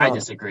I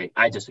disagree.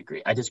 I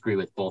disagree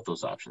with both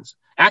those options.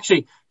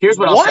 Actually, here's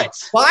what I'll say.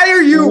 Why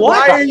are you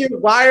I'll saying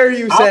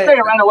say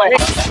it right away.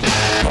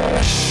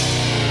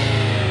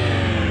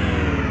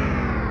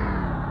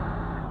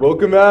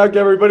 Welcome back,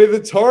 everybody, to the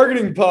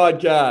Targeting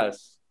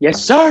Podcast.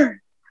 Yes, sir.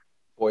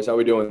 Boys, how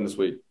we doing this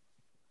week?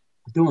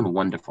 Doing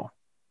wonderful.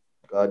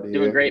 Glad to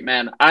hear. Doing great,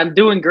 man. I'm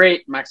doing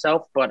great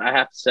myself, but I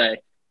have to say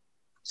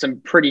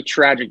some pretty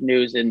tragic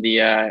news in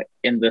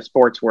the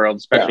sports world,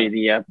 especially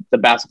the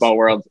basketball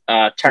world.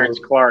 Terrence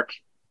Clark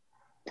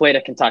played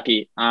at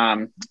Kentucky,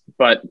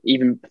 but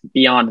even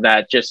beyond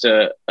that, just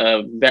a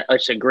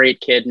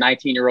great kid,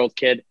 19-year-old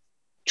kid,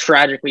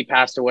 tragically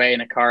passed away in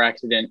a car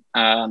accident.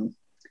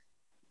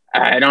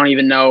 I don't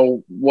even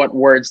know what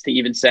words to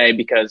even say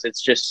because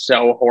it's just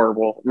so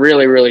horrible.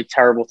 Really, really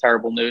terrible,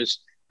 terrible news.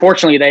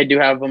 Fortunately, they do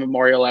have a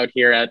memorial out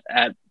here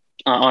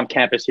on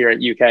campus here at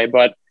UK,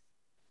 but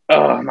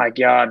oh my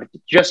God,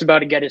 just about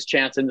to get his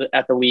chance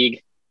at the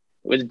league.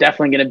 It was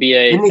definitely going to be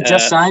a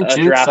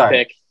draft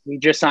pick. He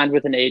just signed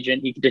with an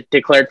agent. He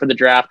declared for the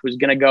draft, was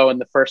going to go in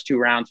the first 2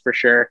 rounds for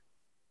sure.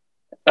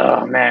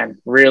 Oh man,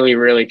 really,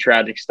 really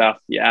tragic stuff.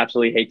 You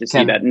absolutely hate to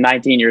see that.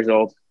 19 years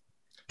old.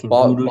 Can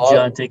Voodoo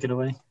John take it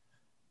away?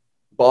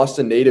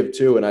 Boston native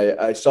too, and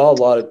I saw a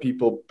lot of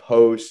people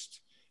post.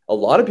 A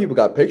lot of people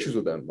got pictures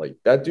with him. Like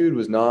that dude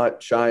was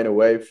not shying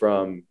away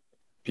from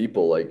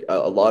people. Like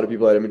a lot of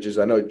people had images.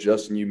 I know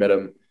Justin, you met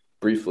him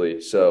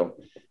briefly, so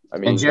I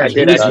mean, I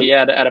did actually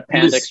at a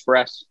Panda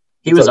Express.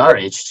 He was our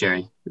age,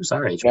 Jerry. He was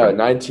our age. Yeah,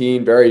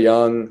 19, very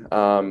young,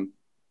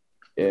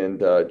 and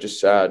just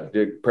sad.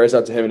 Dude, prayers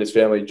out to him and his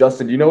family.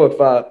 Justin, do you know if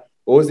what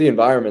was the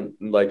environment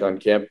like on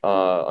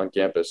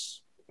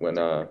campus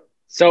when?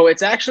 So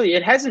it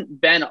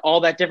hasn't been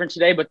all that different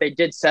today, but they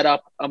did set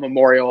up a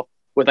memorial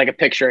with like a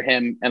picture of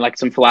him and like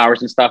some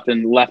flowers and stuff,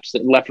 and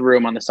left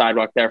room on the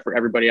sidewalk there for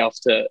everybody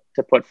else to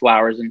put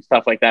flowers and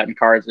stuff like that and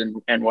cards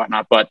and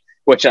whatnot. But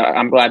which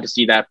I'm glad to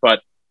see that.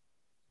 But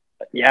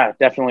yeah,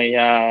 definitely.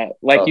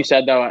 You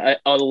said though,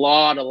 a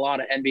lot of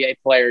NBA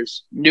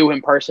players knew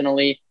him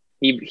personally.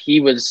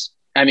 He was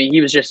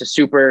just a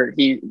super.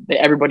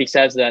 Everybody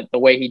says that the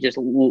way he just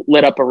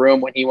lit up a room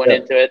when he went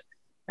into it.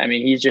 I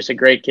mean, he's just a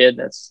great kid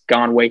that's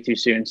gone way too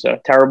soon. So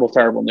terrible,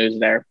 terrible news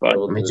there. But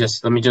let me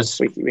just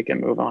we can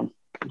move on.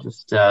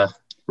 Just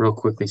real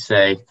quickly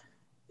say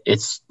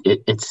it's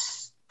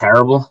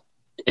terrible.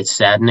 It's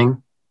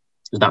saddening.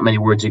 There's not many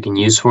words you can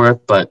use for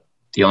it, but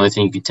the only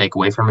thing you can take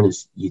away from it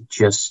is you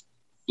just,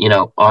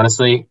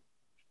 honestly,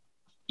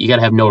 you got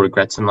to have no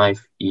regrets in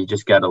life. You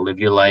just got to live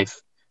your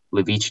life,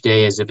 live each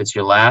day as if it's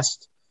your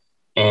last.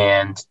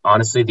 And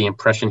honestly, the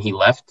impression he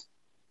left,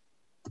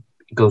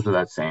 it goes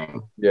without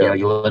saying. Yeah.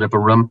 You lit up a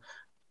room,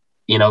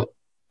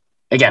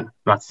 again, I'm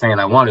not saying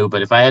I want to,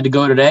 but if I had to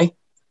go today,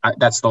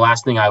 that's the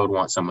last thing I would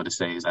want someone to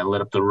say is I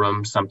lit up the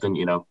room, something,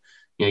 you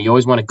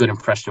always want a good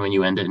impression when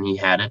you end it, and he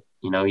had it,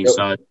 he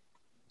saw it.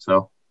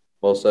 So.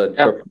 Well said.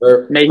 Yeah.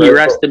 May he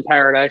rest in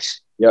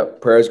paradise.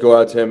 Yep. Prayers go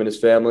out to him and his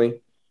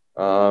family.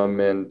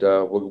 And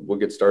we'll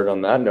get started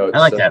on that note. I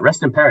like that.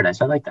 Rest in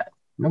paradise. I like that.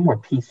 No more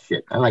peace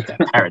shit. I like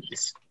that.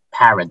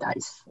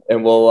 Paradise.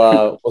 And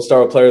we'll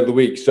start with player of the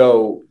week.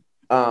 So,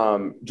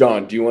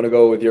 John, do you want to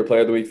go with your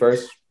player of the week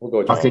first? We'll go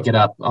with John.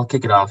 I'll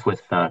kick it off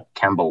with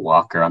Kemba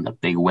Walker on the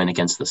big win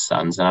against the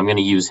Suns. And I'm going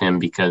to use him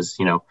because,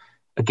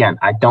 again,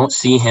 I don't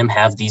see him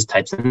have these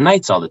types of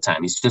nights all the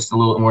time. He's just a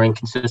little more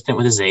inconsistent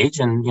with his age.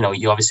 And,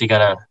 you obviously got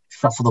to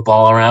shuffle the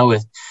ball around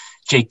with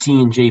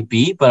JT and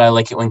JB. But I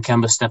like it when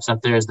Kemba steps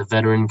up there as the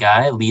veteran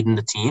guy leading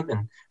the team.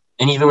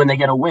 And even when they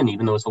get a win,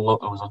 even though it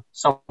was a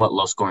somewhat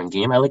low-scoring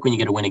game, I like when you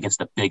get a win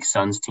against a big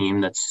Suns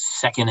team that's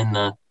second in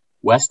the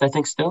West, I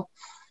think, still.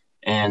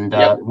 And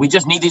we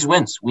just need these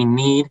wins. We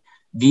need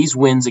these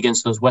wins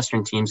against those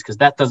Western teams because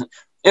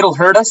it'll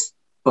hurt us,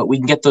 but we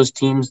can get those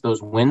teams,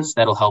 those wins,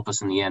 that'll help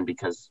us in the end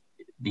because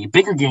the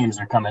bigger games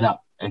are coming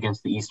up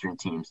against the Eastern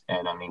teams.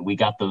 And, we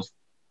got those.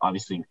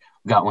 Obviously,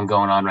 we got one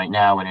going on right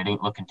now, and it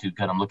ain't looking too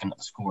good. I'm looking at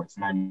the score. It's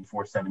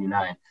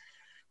 94-79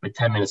 with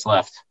 10 minutes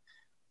left.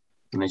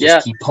 And they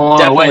just keep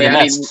pulling away the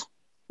next.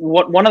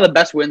 One of the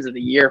best wins of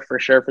the year for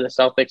sure for the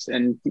Celtics.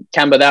 And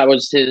Kemba,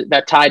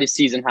 that tied his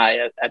season high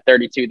at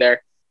 32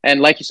 there. And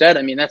like you said,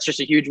 that's just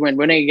a huge win.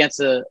 Winning against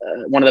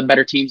one of the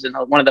better teams and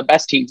one of the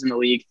best teams in the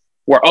league.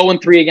 We're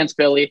 0-3 against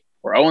Philly.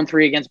 We're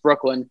 0-3 against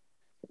Brooklyn.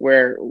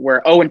 We're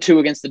 0-2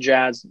 against the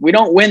Jazz. We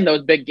don't win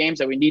those big games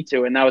that we need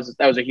to, and that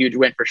was a huge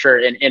win for sure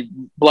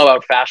in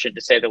blowout fashion,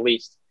 to say the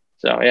least.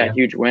 So yeah.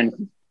 Huge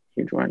win.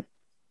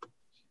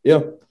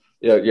 Yeah.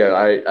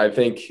 I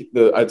think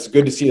it's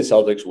good to see the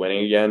Celtics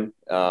winning again.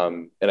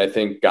 And I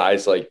think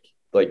guys like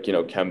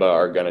Kemba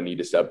are gonna need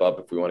to step up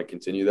if we want to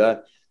continue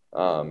that.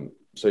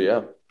 So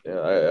yeah. Yeah,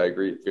 I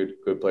agree.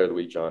 Good player of the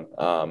week, John.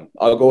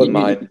 I'll go with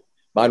mine.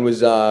 Mine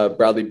was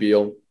Bradley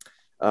Beal.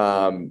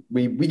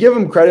 We give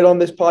him credit on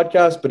this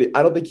podcast, but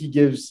I don't think he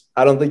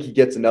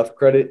gets enough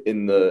credit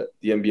in the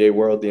NBA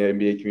world, the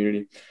NBA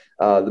community.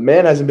 The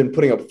man hasn't been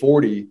putting up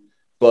 40,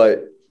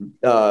 but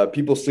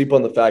people sleep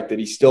on the fact that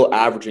he's still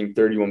averaging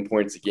 31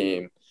 points a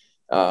game.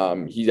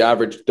 He's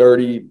averaged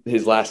 30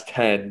 his last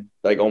 10,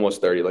 like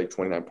almost 30, like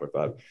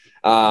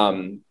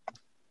 29.5.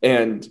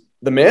 And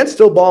the man's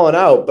still balling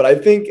out, but I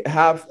think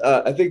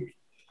I think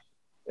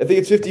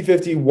it's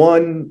 50-50.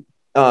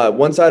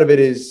 One side of it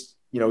is,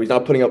 he's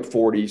not putting up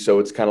 40, so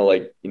it's kind of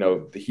like,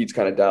 the heat's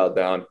kind of dialed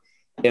down.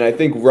 And I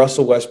think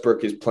Russell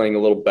Westbrook is playing a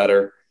little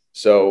better.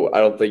 So I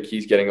don't think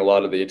he's getting a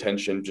lot of the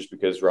attention just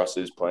because Russ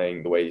is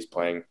playing the way he's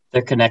playing.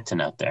 They're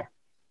connecting out there.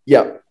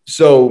 Yeah.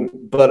 So,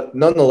 but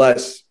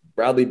nonetheless,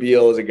 Bradley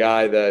Beal is a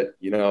guy that,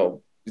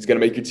 is going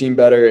to make your team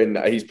better, and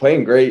he's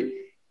playing great.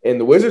 And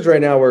the Wizards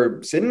right now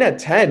are sitting at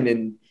 10,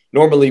 and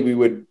normally we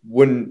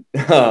wouldn't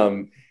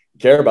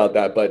care about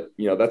that, but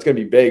that's going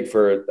to be big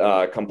for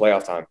come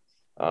playoff time.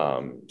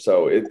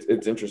 So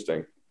it's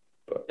interesting.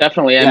 But,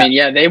 definitely. I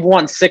mean, they've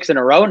won 6 in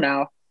a row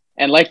now,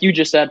 and like you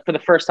just said, for the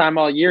first time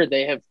all year,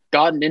 they have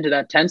gotten into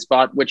that 10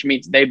 spot, which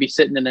means they'd be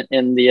sitting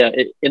in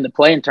the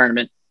play-in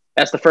tournament.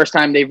 That's the first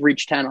time they've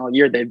reached 10 all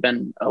year. They've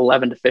been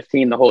 11 to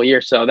 15 the whole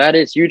year, so that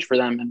is huge for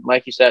them. And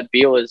like you said,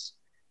 Beal is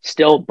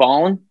still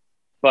balling,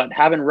 but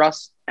having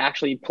Russ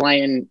actually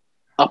playing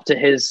up to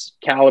his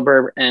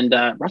caliber, and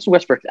Russell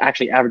Westbrook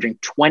actually averaging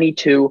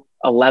 22,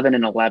 11,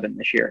 and 11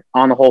 this year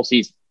on the whole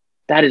season.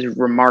 That is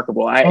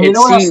remarkable. It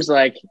seems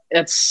like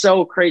it's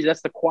so crazy.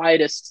 That's the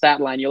quietest stat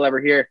line you'll ever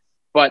hear.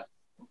 But,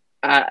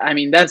 I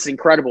mean, that's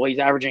incredible. He's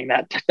averaging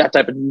that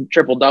type of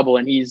triple-double,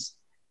 and he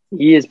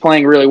is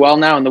playing really well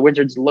now, and the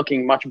Wizards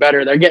looking much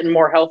better. They're getting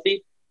more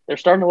healthy. They're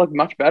starting to look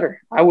much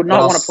better. I would not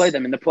want to play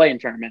them in the play-in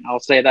tournament.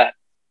 I'll say that.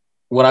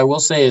 What I will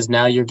say is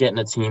now you're getting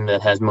a team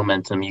that has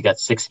momentum. You got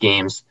 6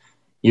 games.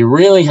 You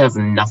really have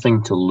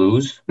nothing to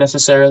lose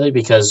necessarily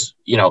because,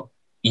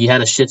 you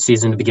had a shit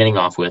season to beginning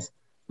off with.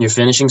 You're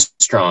finishing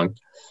strong.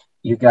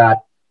 You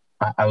got,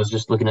 I was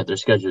just looking at their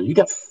schedule. You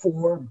got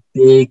 4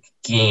 big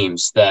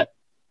games that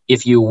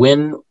if you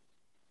win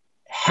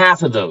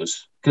half of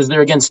those, because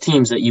they're against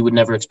teams that you would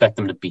never expect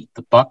them to beat.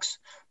 The Bucks,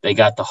 they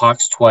got the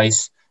Hawks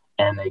twice,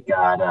 and they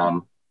got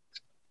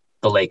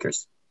the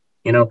Lakers.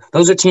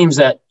 Those are teams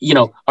that,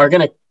 are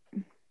going to,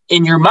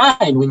 in your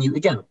mind, when you,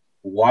 again,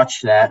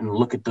 watch that and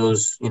look at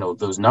those,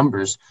 those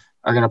numbers,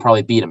 are going to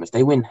probably beat them. If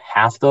they win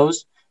half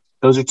those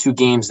are 2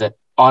 games that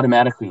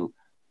automatically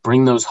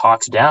bring those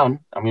Hawks down.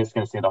 I'm just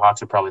going to say the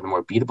Hawks are probably the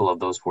more beatable of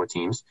those 4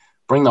 teams.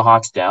 Bring the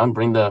Hawks down,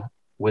 bring the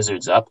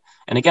Wizards up.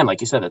 And again,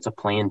 like you said, that's a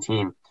play-in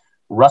team.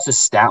 Russ's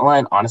stat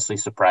line, honestly,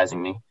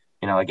 surprising me.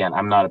 Again,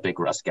 I'm not a big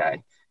Russ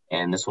guy.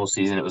 And this whole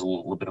season, it was a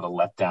little bit of a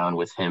letdown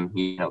with him,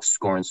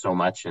 scoring so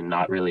much and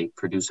not really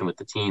producing with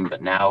the team.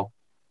 But now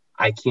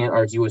I can't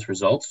argue with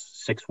results.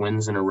 6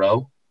 wins in a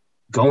row.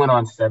 Going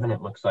on 7,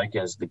 it looks like,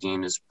 as the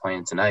game is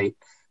playing tonight.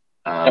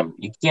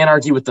 You can't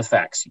argue with the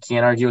facts. You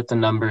can't argue with the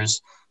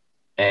numbers.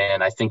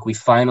 And I think we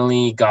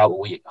finally got what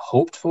we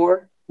hoped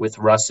for with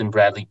Russ and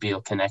Bradley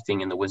Beal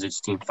connecting and the Wizards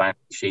team finally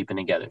shaping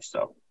together.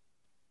 So,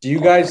 do you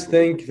guys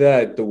think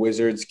that the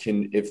Wizards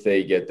can, if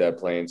they get that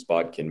play-in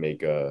spot, can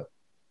make a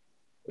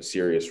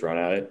serious run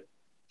at it?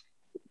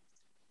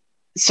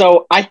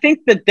 So I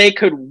think that they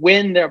could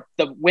win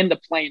the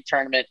play-in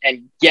tournament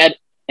and get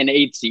an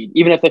 8 seed,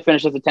 even if they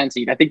finish as a 10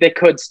 seed. I think they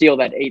could steal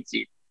that 8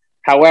 seed.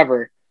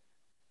 However,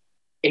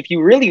 if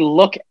you really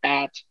look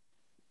at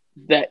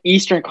the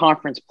Eastern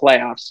Conference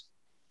playoffs,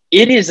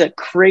 it is a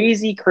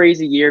crazy,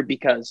 crazy year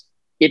because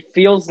it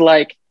feels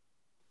like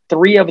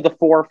 3 of the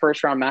 4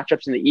 first-round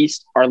matchups in the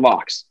East are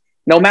locks.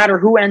 No matter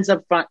who ends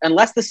up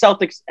unless the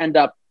Celtics end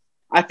up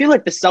 – I feel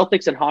like the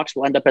Celtics and Hawks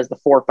will end up as the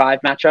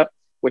 4-5 matchup,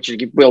 which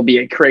will be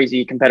a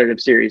crazy competitive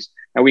series.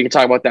 And we can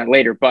talk about that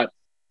later. But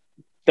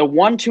the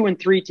 1, 2, and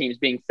 3 teams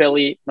being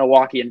Philly,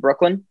 Milwaukee, and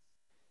Brooklyn,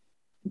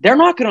 they're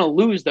not going to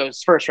lose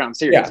those first-round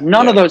series.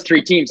 None of those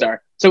 3 teams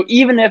are. So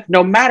even if –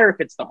 no matter if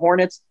it's the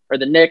Hornets or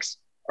the Knicks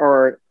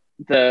or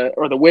the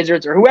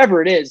Wizards or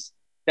whoever it is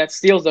that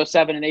steals those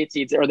 7 and 8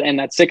 seeds and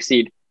that 6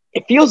 seed,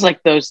 it feels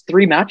like those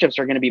 3 matchups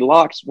are going to be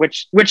locks,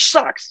 which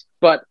sucks.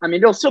 But, I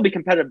mean, it'll still be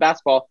competitive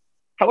basketball.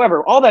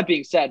 However, all that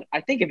being said, I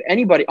think if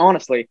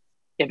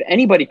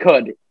anybody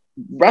could,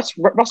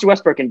 Russell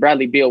Westbrook and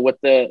Bradley Beal, with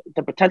the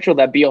potential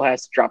that Beal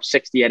has to drop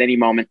 60 at any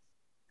moment,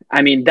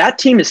 I mean, that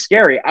team is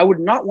scary. I would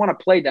not want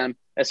to play them,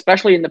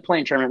 especially in the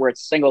play-in tournament where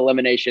it's single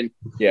elimination,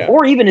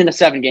 or even in a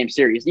 7-game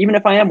series. Even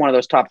if I am one of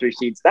those top 3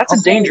 seeds, that's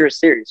a dangerous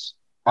series.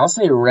 I'll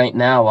say right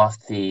now off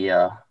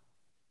the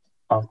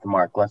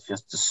mark, let's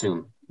just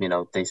assume,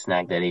 they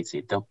snag that 8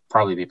 seed. They'll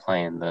probably be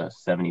playing the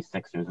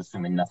 76ers,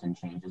 assuming nothing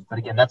changes. But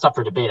again, that's up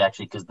for debate,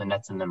 actually, because the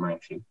Nets and them are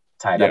actually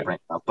tied up right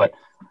now. But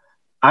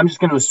I'm just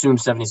going to assume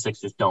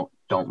 76ers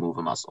don't move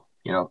a muscle.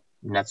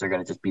 Nets are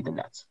going to just be the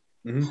Nets.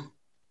 Mm-hmm.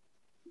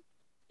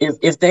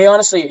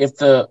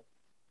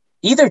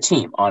 Either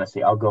team,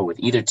 honestly, I'll go with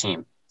either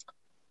team.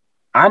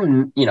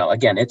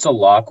 Again, it's a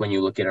lock when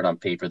you look at it on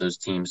paper. Those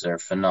teams are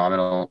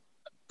phenomenal.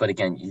 But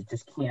again, you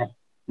just can't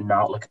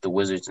not look at the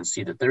Wizards and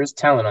see that there is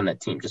talent on that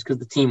team just because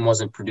the team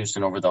wasn't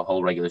producing over the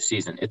whole regular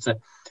season. It's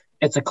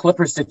a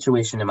Clippers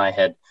situation in my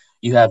head.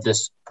 You have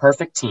this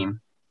perfect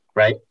team,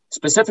 right?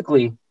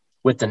 Specifically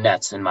with the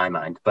Nets in my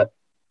mind, but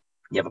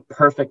you have a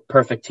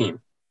perfect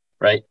team,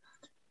 right?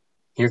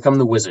 Here come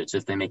the Wizards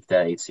if they make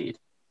that 8 seed.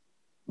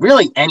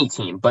 Really any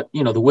team, but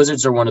the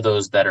Wizards are one of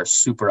those that are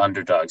super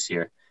underdogs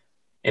here.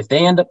 If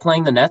they end up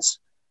playing the Nets,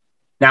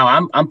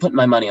 now I'm putting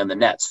my money on the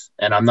Nets,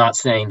 and I'm not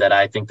saying that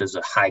I think there's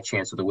a high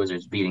chance of the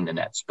Wizards beating the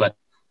Nets, but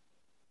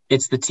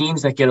it's the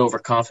teams that get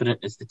overconfident.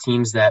 It's the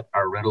teams that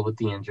are riddled with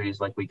the injuries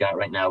like we got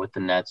right now with the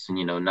Nets, and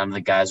none of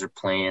the guys are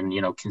playing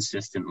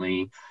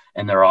consistently,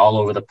 and they're all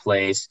over the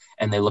place,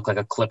 and they look like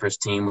a Clippers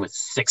team with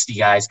 60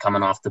 guys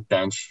coming off the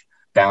bench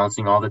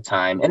balancing all the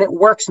time. And it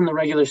works in the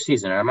regular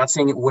season. And I'm not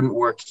saying it wouldn't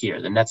work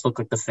here. The Nets look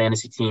like the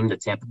fantasy team, the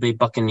Tampa Bay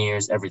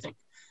Buccaneers, everything.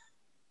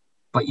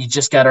 But you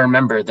just got to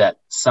remember that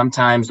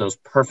sometimes those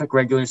perfect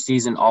regular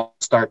season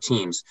all-star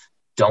teams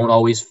don't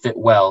always fit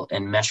well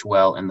and mesh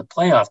well in the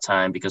playoff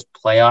time, because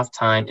playoff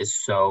time is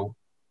so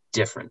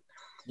different.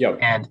 Yep.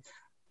 And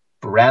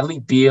Bradley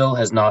Beal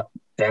has not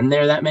been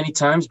there that many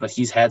times, but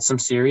he's had some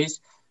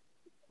series.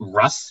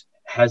 Russ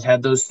has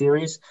had those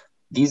series.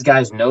 These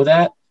guys know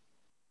that.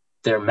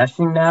 They're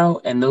meshing now,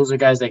 and those are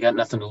guys that got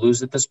nothing to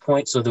lose at this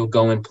point, so they'll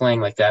go in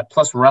playing like that.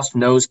 Plus, Russ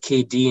knows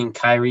KD and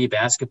Kyrie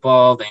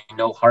basketball. They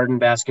know Harden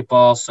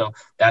basketball, so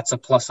that's a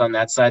plus on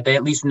that side. They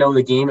at least know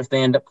the game if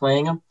they end up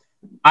playing them.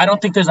 I don't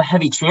think there's a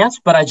heavy chance,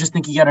 but I just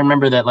think you got to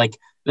remember that, like,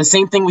 the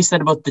same thing we said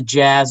about the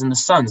Jazz and the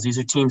Suns. These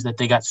are teams that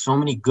they got so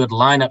many good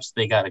lineups.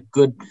 They got a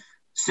good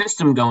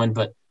system going,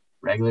 but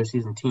regular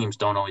season teams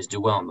don't always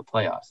do well in the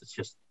playoffs. It's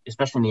just,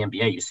 especially in the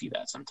NBA, you see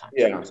that sometimes.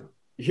 Yeah.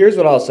 Here's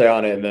what I'll say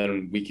on it, and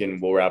then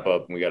we'll wrap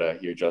up, and we got to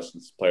hear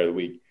Justin's player of the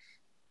week.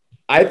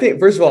 I think,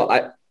 first of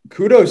all,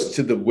 kudos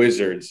to the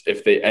Wizards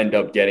if they end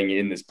up getting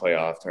in this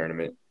playoff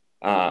tournament,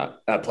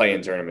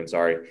 play-in tournament,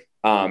 sorry.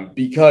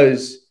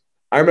 Because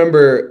I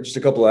remember just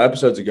a couple of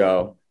episodes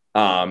ago,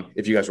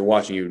 if you guys were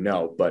watching, you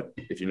know, but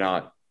if you're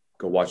not,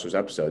 go watch those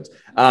episodes.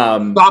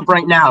 Stop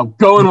right now.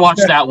 Go and watch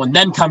that one,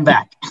 then come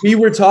back. We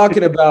were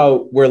talking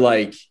about where,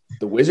 like,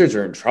 the Wizards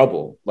are in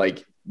trouble.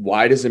 Like,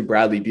 why doesn't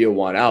Bradley Beal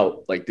want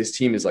out? Like, this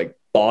team is like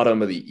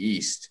bottom of the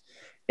East.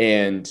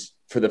 And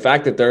for the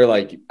fact that they're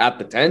like at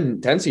the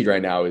 10 seed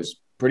right now is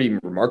pretty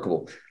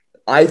remarkable.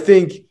 I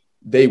think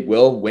they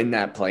will win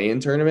that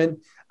play-in tournament.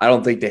 I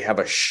don't think they have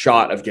a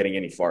shot of getting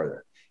any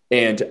farther.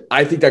 And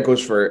I think that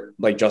goes for,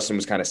 like Justin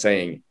was kind of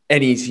saying,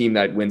 any team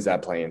that wins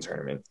that play-in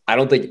tournament. I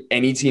don't think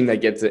any team that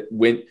gets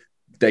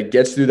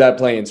through that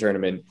play-in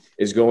tournament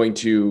is going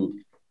to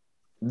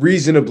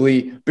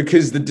reasonably,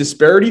 because the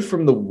disparity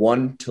from the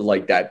 1 to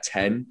like that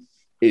 10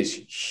 is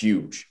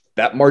huge.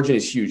 That margin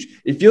is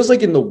huge. It feels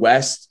like in the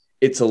West,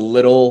 it's a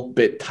little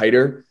bit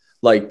tighter.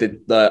 Like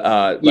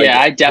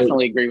I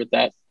definitely agree with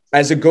that.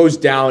 As it goes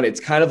down,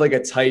 it's kind of like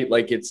a tight,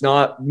 like it's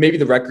not, maybe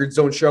the records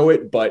don't show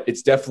it, but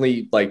it's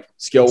definitely like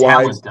skill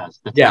wise.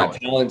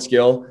 Talent,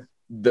 skill,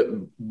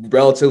 the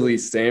relatively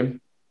same.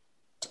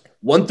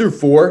 1 through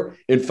 4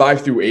 and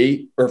 5 through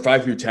 8 or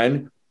 5 through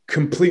 10,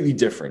 completely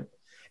different.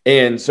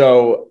 And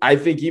so I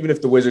think even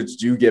if the Wizards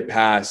do get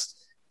past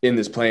in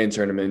this play-in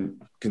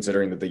tournament,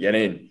 considering that they get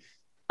in,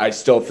 I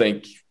still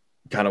think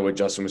kind of what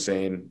Justin was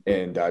saying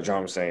and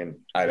John was saying,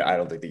 I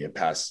don't think they get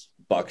past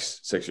Bucks,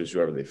 Sixers,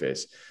 whoever they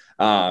face.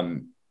 But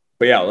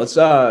yeah, let's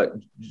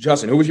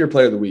Justin, who was your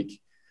player of the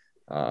week?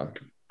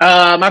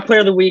 My player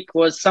of the week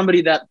was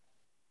somebody that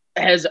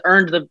has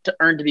earned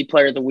to be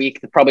player of the week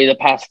probably the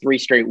past 3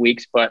 straight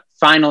weeks, but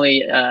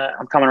finally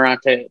I'm coming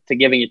around to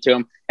giving it to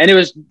him. And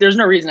there's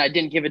no reason I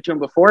didn't give it to him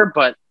before,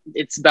 but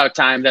it's about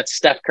time that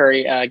Steph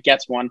Curry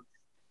gets one.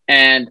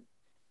 And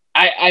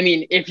I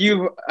mean, if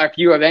you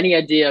have any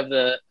idea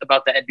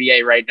about the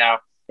NBA right now,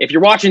 if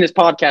you're watching this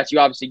podcast, you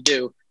obviously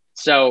do.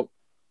 So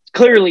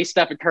clearly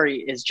Stephen Curry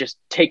is just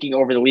taking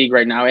over the league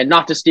right now. And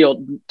not to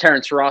steal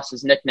Terrence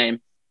Ross's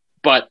nickname,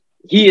 but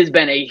he has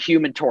been a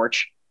human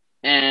torch.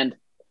 And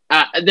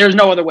there's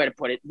no other way to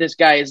put it. This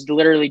guy is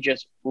literally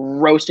just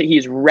roasted.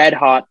 He's red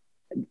hot.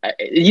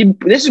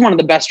 This is one of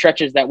the best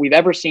stretches that we've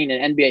ever seen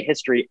in NBA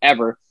history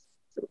ever.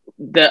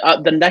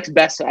 The next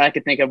best I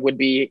could think of would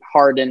be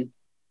Harden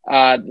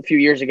a few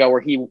years ago,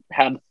 where he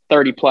had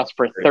 30 plus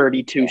for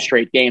 32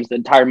 straight games the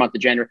entire month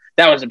of January.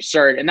 That was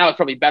absurd, and that was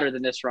probably better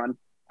than this run.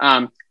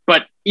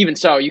 But even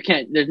so, you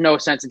can't. There's no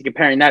sense in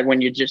comparing that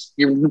when you're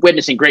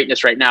witnessing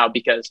greatness right now,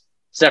 because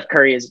Steph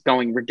Curry is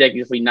going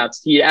ridiculously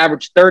nuts. He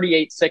averaged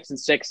 38, 6, and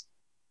 6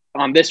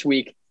 on this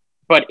week,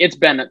 but it's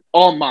been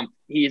all month.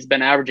 He's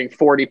been averaging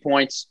 40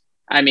 points.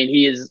 I mean,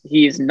 he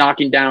is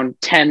knocking down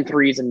 10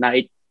 threes a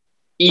night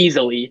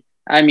easily.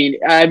 I mean,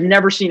 I've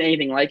never seen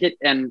anything like it.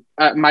 And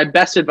my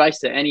best advice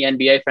to any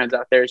NBA fans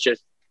out there is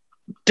just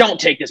don't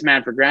take this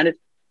man for granted.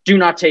 Do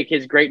not take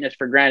his greatness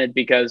for granted,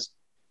 because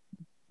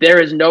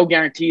there is no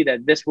guarantee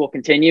that this will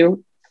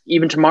continue.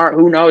 Even tomorrow,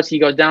 who knows? He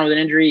goes down with an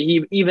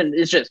injury.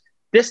 It's just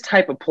this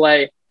type of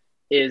play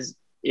is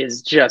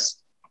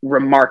just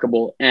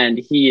remarkable, and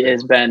he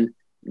has been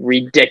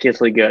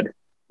ridiculously good.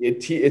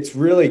 It's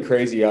really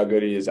crazy how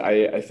good he is.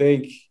 I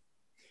think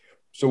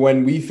so.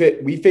 When we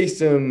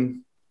faced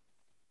him,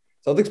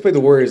 Celtics played the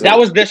Warriors. That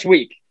was this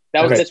week.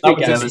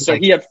 So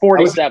he had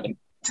 47.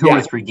 2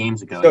 or 3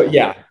 games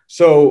ago.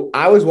 So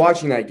I was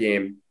watching that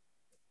game,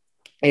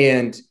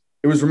 and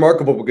it was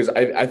remarkable because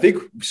I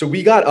think so.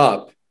 We got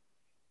up,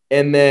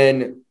 and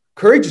then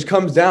Curry just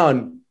comes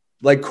down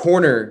like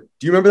corner.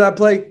 Do you remember that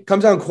play?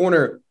 Comes down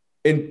corner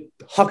and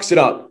hucks it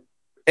up,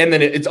 and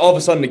then it's all of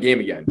a sudden a game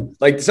again.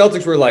 Like the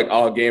Celtics were like,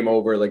 "Oh, game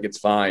over. Like it's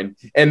fine."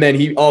 And then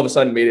he all of a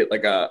sudden made it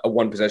like a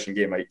one possession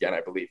game again,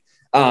 I believe.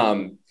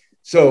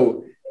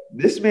 So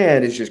this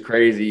man is just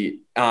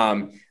crazy.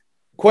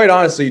 Quite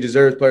honestly, he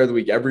deserves Player of the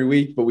Week every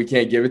week, but we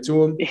can't give it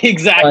to him.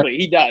 Exactly,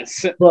 he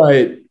does.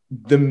 But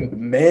the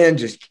man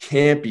just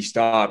can't be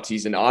stopped.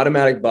 He's an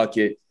automatic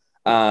bucket.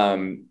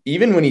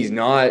 Even when he's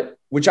not,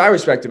 which I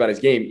respect about his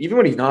game, even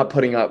when he's not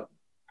putting up,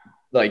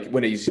 like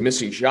when he's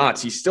missing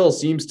shots, he still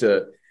seems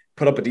to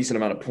put up a decent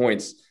amount of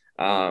points.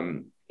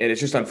 And it's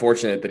just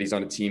unfortunate that he's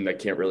on a team that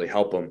can't really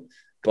help him.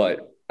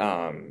 But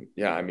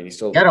yeah, I mean, he's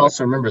still. You got to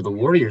also remember the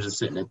Warriors are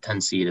sitting at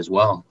 10 seed as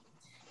well.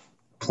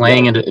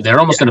 They're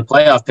almost in a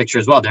playoff picture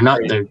as well. They're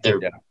not.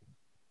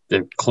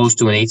 They're close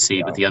to an 8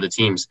 seed with the other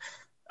teams.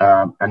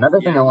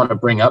 Another thing I want to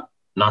bring up,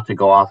 not to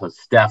go off of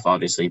Steph,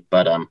 obviously,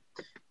 but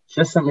it's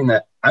just something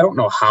that I don't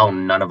know how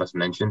none of us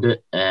mentioned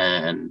it,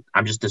 and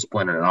I'm just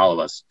disappointed in all of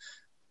us.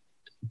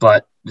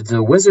 But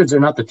the Wizards are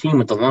not the team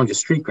with the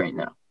longest streak right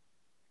now.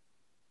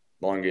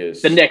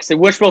 Longest. The Knicks. I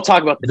wish we'll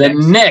talk about the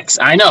Knicks. Knicks.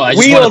 I know.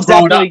 We will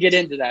definitely get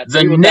into that.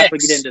 The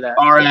Knicks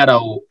are at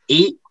a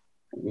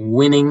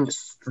 8-winning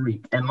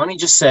streak. And let me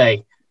just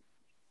say,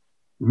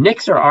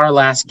 Knicks are our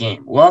last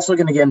game. We're also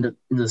going to get into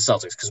the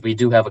Celtics because we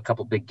do have a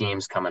couple big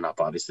games coming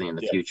up, obviously, in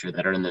the future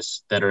that are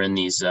in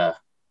these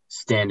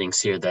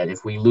standings here. That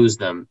if we lose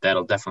them,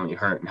 that'll definitely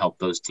hurt and help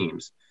those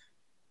teams.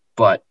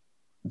 But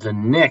the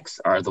Knicks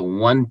are the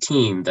one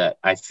team that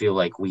I feel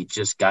like we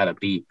just got to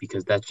beat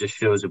because that just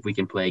shows if we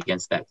can play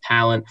against that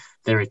talent.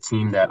 They're a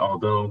team that,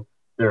 although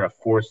they're a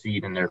 4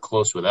 seed and they're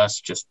close with us,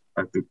 just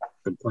are been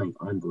playing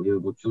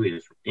unbelievable.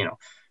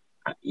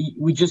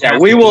 We just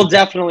we will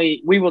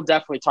definitely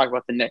talk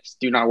about the Knicks.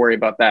 Do not worry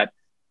about that.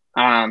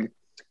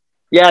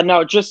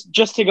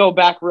 Just to go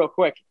back real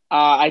quick.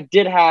 I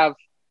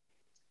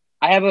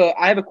have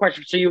a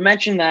question. So you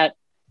mentioned that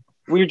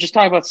we were just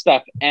talking about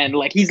stuff, and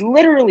like he's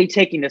literally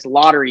taking this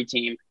lottery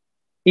team.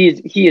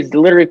 He is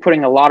literally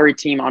putting a lottery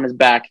team on his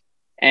back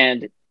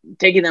and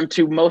taking them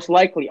to most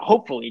likely,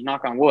 hopefully,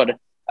 knock on wood,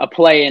 a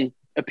play-in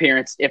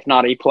appearance, if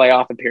not a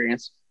playoff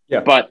appearance.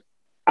 Yeah. But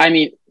I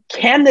mean,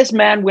 can this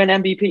man win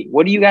MVP?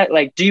 What do you guys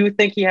like? Do you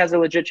think he has a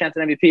legit chance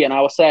at MVP? And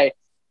I will say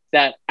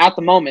that at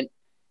the moment,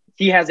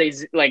 he has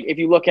if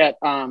you look at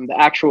the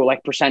actual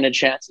like percentage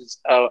chances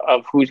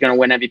of who's going to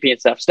win MVP and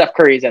stuff, Steph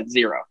Curry is at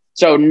 0.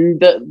 So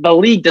the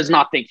league does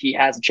not think he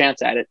has a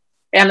chance at it.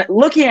 And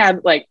looking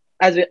at like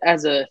as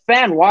a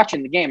fan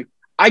watching the game,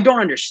 I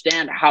don't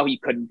understand how he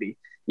couldn't be.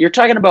 You're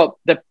talking about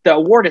the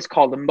award is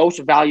called the most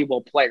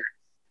valuable player.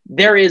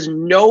 There is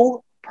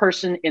no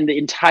person in the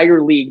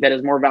entire league that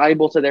is more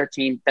valuable to their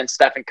team than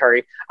Stephen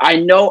Curry. I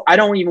know I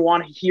don't even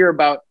want to hear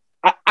about.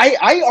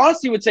 I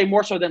honestly would say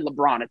more so than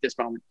LeBron at this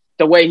moment.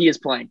 The way he is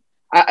playing,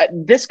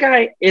 this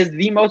guy is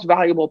the most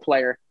valuable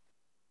player.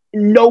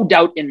 No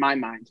doubt in my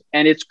mind.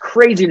 And it's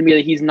crazy to me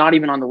that he's not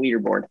even on the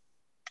leaderboard.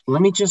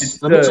 Let me just say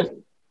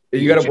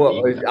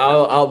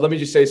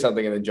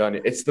something and then John,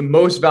 it's the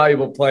most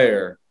valuable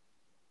player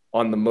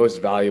on the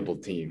most valuable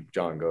team.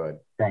 John, go ahead.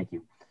 Thank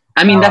you.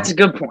 I mean, that's a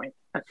good point.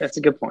 That's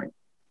a good point.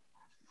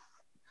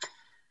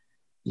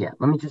 Yeah.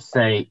 Let me just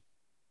say,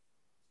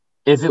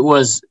 if it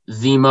was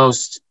the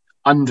most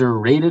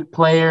underrated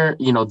player,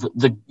 I don't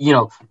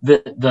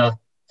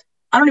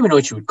even know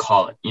what you would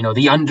call it.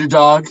 The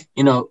underdog,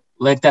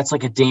 like that's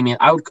like a Damian.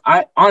 I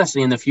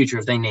honestly, in the future,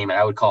 if they name it,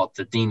 I would call it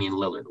the Damian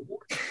Lillard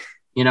Award.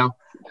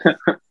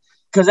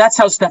 Because that's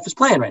how Steph is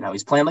playing right now.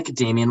 He's playing like a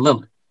Damian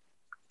Lillard.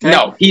 Okay?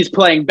 No, he's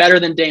playing better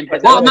than Dame.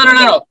 Well,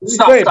 no.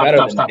 Stop.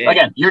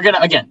 Again,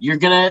 you're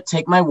gonna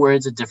take my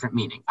words a different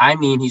meaning. I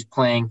mean, he's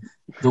playing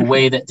the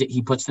way that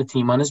he puts the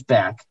team on his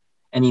back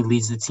and he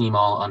leads the team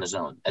all on his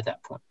own at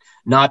that point.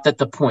 Not that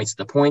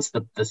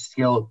the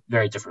skill,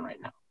 very different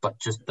right now, but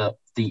just the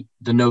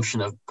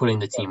notion of putting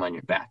the team on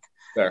your back.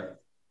 Fair.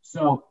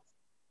 So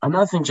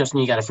another thing, Justin,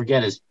 you got to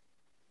forget is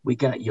we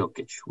got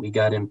Jokic, we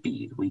got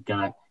Embiid, we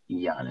got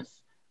Giannis,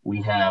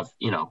 we have,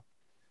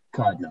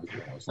 God knows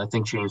who else. I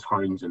think James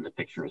Harden's in the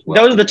picture as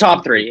well. Those are the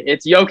top 3.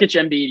 It's Jokic,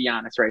 Embiid,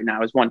 Giannis right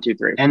now is 1, 2,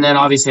 3. And then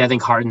obviously I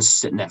think Harden's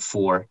sitting at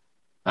 4,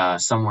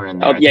 somewhere in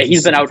there. Oh yeah,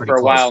 he's been out for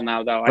a while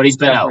now, though. But he's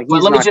been out.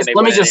 But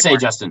let me just say,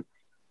 Justin,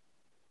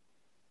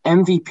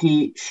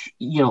 MVP,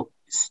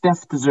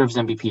 Steph deserves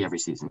MVP every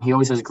season. He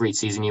always has a great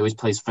season. He always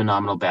plays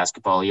phenomenal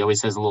basketball. He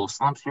always has a little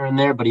slumps here and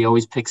there, but he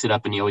always picks it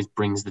up and he always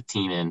brings the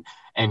team in.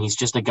 And he's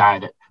just a guy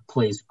that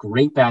plays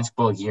great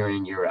basketball year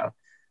in, year out.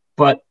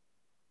 But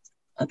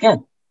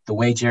again, the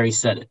way Jerry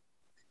said it,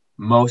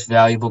 most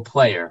valuable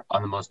player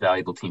on the most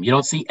valuable team. You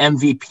don't see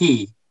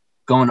MVP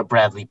going to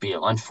Bradley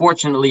Beal.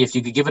 Unfortunately, if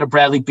you could give it to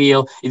Bradley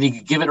Beal, if you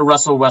could give it to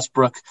Russell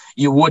Westbrook,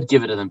 you would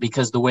give it to them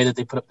because the way that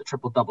they put up the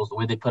triple doubles, the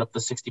way they put up the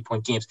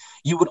 60-point games,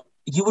 you would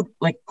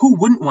like, who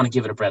wouldn't want to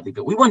give it to Bradley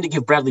Beal? We wanted to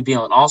give Bradley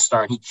Beal an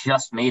all-star and he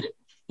just made it.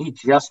 He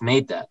just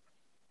made that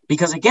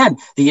because again,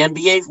 the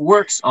NBA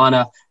works on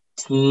a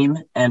team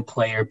and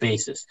player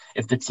basis.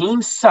 If the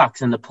team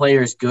sucks and the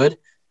player is good,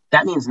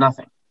 that means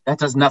nothing. That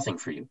does nothing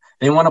for you.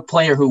 They want a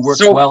player who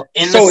works well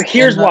in the. So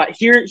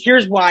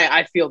here's why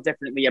I feel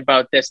differently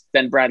about this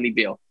than Bradley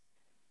Beal.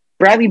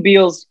 Bradley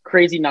Beal's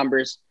crazy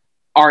numbers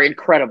are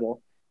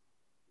incredible,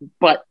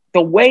 but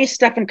the way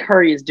Stephen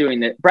Curry is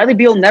doing it, Bradley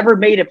Beal never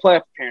made a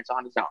playoff appearance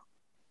on his own,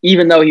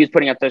 even though he was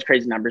putting up those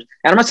crazy numbers.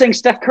 And I'm not saying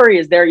Steph Curry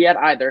is there yet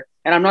either.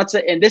 And I'm not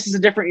saying, and this is a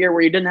different year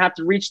where he didn't have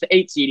to reach the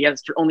 8 seed; he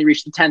has to only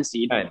reach the 10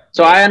 seed. Right.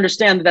 So I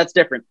understand that that's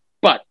different,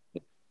 but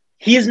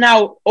he is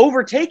now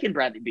overtaken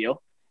Bradley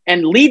Beal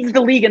and leads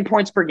the league in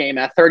points per game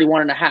at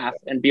 31.5,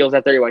 and Beal's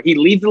at 31. He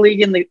leads the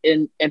league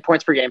in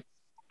points per game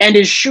and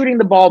is shooting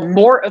the ball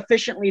more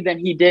efficiently than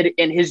he did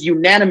in his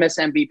unanimous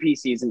MVP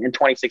season in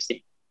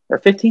 2016 or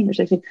 15 or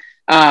 16,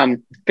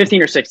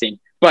 15 or 16,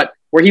 but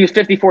where he was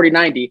 50, 40,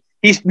 90.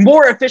 He's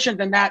more efficient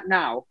than that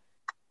now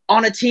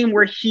on a team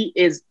where he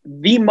is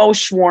the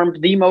most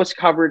swarmed, the most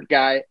covered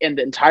guy in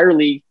the entire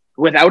league,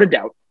 without a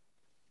doubt.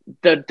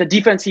 The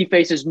defense he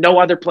faces, no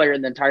other player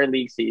in the entire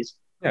league sees.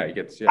 Yeah, he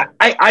gets. Yeah.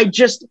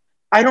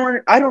 I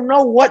don't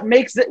know what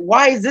makes it.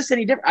 Why is this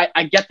any different?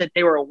 I get that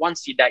they were a 1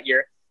 seed that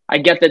year. I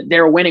get that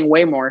they're winning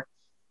way more,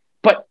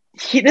 but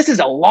this is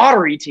a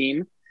lottery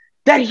team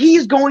that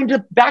he's going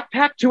to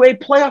backpack to a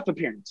playoff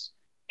appearance,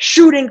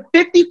 shooting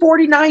 50,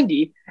 40,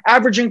 90,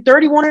 averaging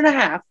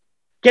 31.5,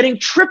 getting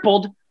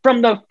tripled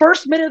from the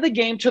first minute of the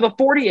game to the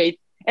 48th,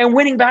 and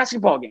winning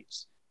basketball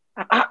games.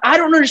 I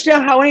don't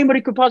understand how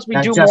anybody could possibly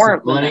do Justin,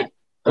 more than that.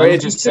 Let me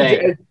just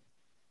say.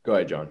 Go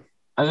ahead, John.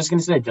 I was just going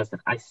to say, Justin,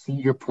 I see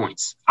your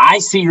points.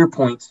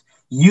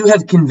 You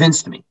have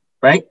convinced me,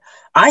 right?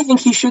 I think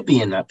he should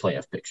be in that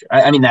playoff picture.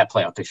 That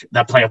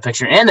playoff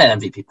picture and that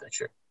MVP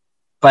picture.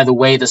 By the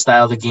way, the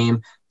style of the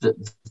game, the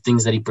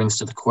things that he brings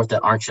to the court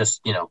that aren't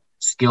just,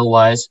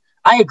 skill-wise.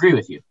 I agree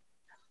with you.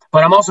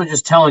 But I'm also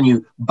just telling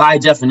you, by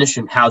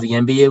definition, how the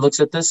NBA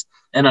looks at this.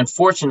 And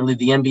unfortunately,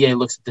 the NBA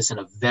looks at this in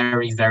a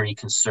very, very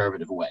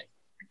conservative way.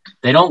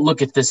 They don't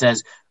look at this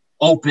as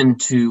open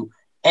to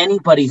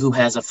anybody who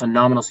has a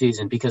phenomenal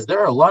season, because there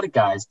are a lot of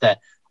guys that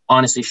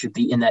honestly should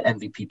be in that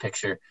MVP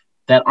picture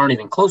that aren't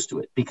even close to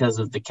it because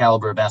of the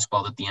caliber of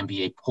basketball that the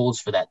NBA pulls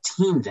for that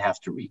team to have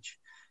to reach.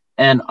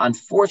 And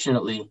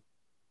unfortunately,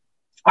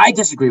 I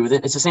disagree with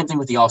it. It's the same thing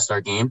with the All-Star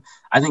game.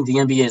 I think the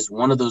NBA is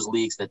one of those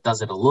leagues that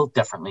does it a little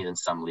differently than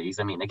some leagues.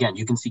 I mean, again,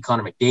 you can see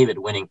Connor McDavid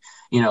winning,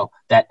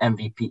 that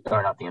MVP,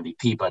 or not the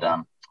MVP, but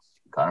God,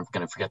 I'm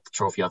going to forget the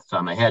trophy off the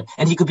top of my head.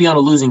 And he could be on a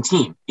losing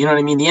team. You know what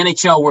I mean? The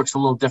NHL works a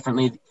little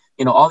differently.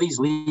 All these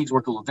leagues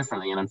work a little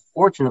differently. And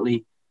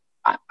unfortunately,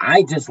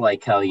 I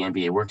dislike how the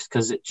NBA works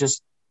because it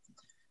just,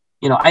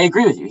 I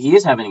agree with you. He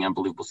is having an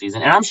unbelievable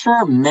season. And I'm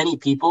sure many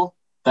people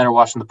that are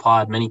watching the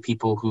pod, many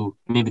people who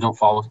maybe don't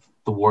follow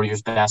the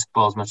Warriors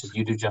basketball as much as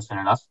you do, Justin,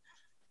 and us,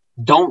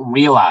 don't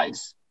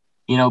realize,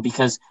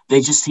 because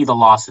they just see the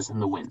losses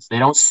and the wins. They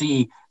don't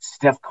see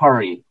Steph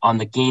Curry on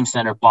the Game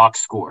Center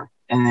box score,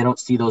 and they don't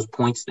see those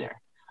points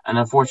there. And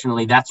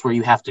unfortunately, that's where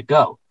you have to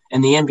go.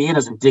 And the NBA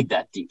doesn't dig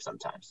that deep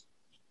sometimes.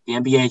 The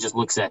NBA just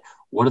looks at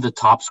what are the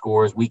top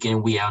scorers week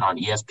in, week out on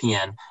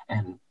ESPN,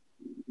 and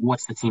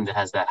what's the team that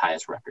has that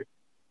highest record.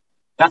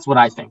 That's what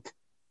I think.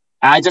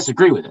 I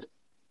disagree with it.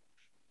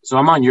 So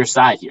I'm on your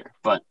side here,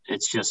 but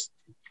it's just.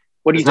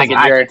 What do you think,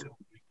 Jared?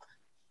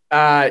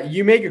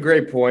 You make a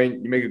great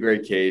point. You make a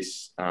great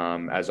case,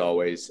 as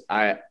always.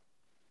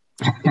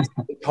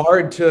 It's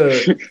hard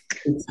to.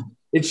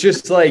 It's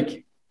just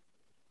like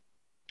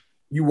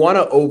you want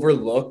to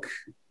overlook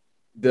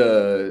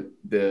the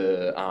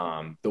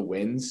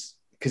wins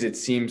because it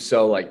seems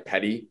so like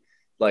petty,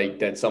 like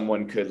that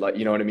someone could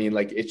you know what I mean?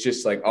 Like it's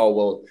just like, oh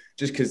well,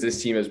 just because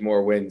this team has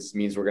more wins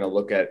means we're gonna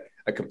look at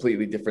a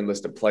completely different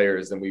list of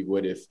players than we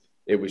would if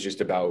it was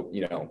just about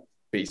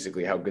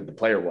basically how good the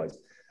player was.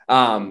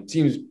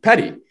 Seems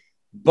petty,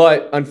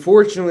 but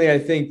unfortunately, I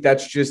think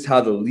that's just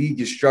how the league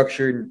is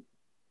structured.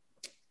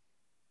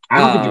 I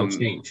don't think it'll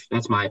change.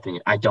 That's my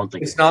opinion. I don't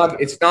think it's not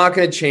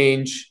going to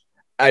change.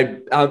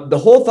 The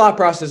whole thought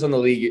process on the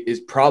league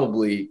is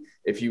probably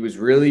if he was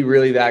really,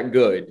 really that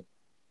good,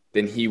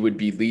 then he would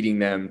be leading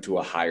them to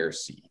a higher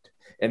seed,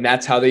 and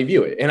that's how they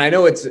view it. And I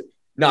know it's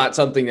not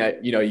something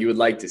that you would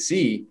like to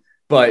see,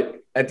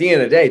 but at the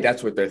end of the day,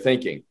 that's what they're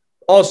thinking.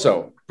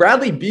 Also,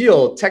 Bradley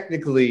Beal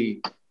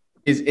technically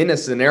is in a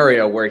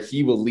scenario where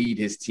he will lead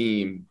his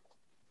team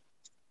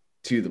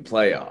to the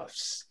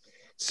playoffs.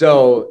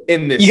 So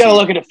in this, you got to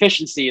look at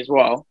efficiency as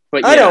well.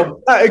 But I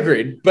know, I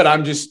agreed, but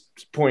I'm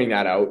just pointing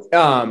that out.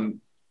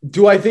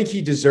 Do I think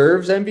he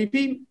deserves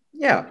MVP?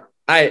 Yeah,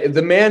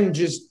 the man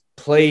just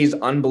plays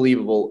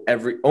unbelievable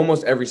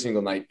almost every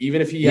single night. Even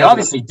if he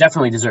obviously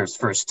definitely deserves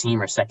first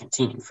team or second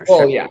team for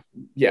sure. Oh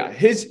yeah.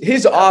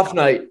 His off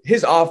night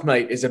is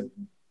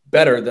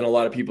better than a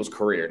lot of people's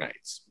career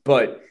nights.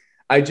 But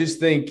I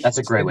just think that's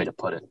a great way to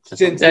put it.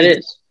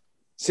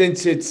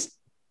 Since it's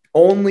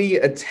only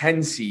a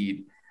 10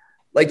 seed,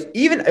 like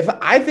even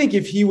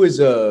if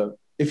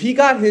he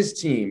got his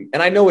team,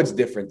 and I know it's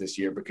different this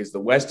year because the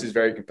West is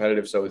very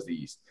competitive, so is the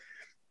East.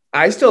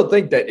 I still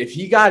think that if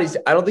he got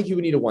I don't think he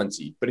would need a 1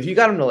 seed, but if he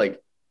got him to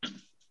like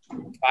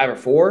 5 or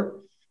 4,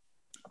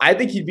 I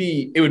think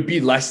it would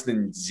be less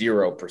than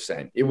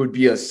 0%. It would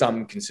be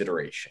some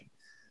consideration.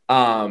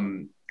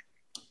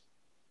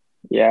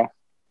 Yeah.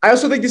 I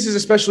also think this is a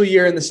special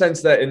year in the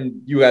sense that,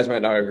 and you guys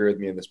might not agree with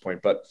me at this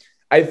point, but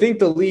I think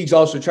the league's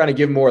also trying to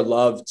give more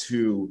love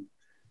to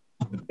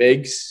the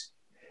bigs.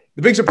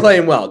 The bigs are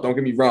playing well, don't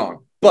get me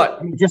wrong.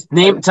 But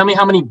tell me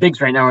how many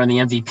bigs right now are in the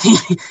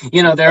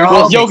MVP. They're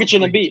all Jokic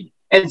and Embiid.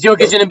 It's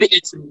Jokic and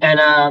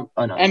Embiid.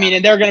 I mean,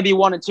 and they're going to be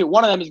 1 and 2.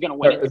 One of them is going to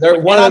win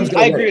it.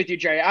 I agree with you,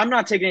 Jerry. I'm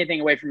not taking anything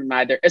away from him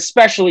either,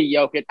 especially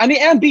Jokic. I mean,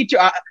 Embiid too.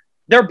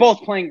 They're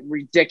both playing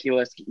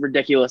ridiculous.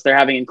 They're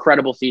having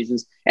incredible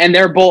seasons, and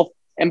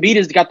Embiid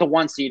has got the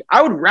 1 seed.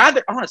 I would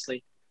rather,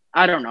 honestly,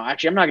 I don't know.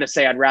 Actually, I'm not going to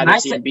say I'd rather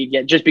see Embiid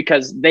get just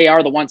because they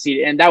are the 1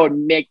 seed, and that would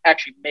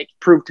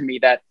prove to me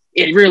that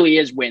it really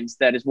is wins.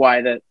 That is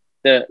why the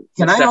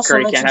Steph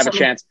Curry can't have a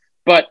chance.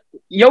 But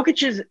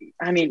Jokic is,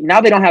 I mean,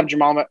 now they don't have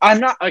Jamal. I'm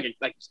not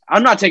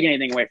taking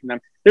anything away from them.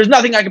 There's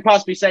nothing I could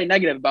possibly say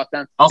negative about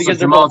them because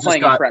they're both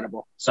playing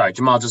incredible. Sorry,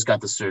 Jamal just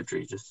got the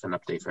surgery. Just an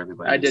update for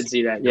everybody. I did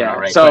see that. Yeah.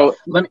 Right. So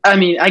I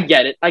mean, I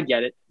get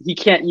it. You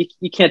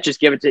can't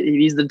just give it to.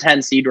 He's the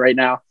 10 seed right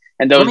now,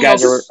 and those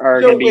guys are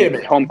going to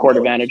be home court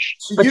advantage.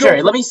 But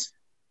Jerry, let me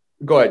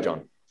go ahead,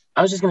 John.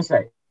 I was just going to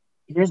say,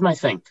 here's my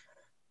thing.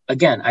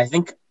 Again, I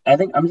think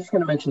I'm just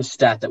going to mention a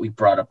stat that we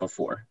brought up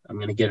before. I'm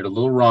going to get it a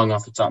little wrong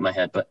off the top of my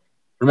head, but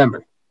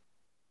remember,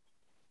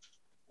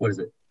 what is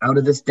it? Out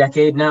of this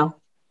decade now,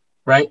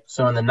 right?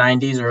 So in the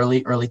 90s,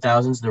 early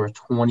thousands, there were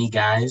 20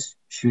 guys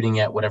shooting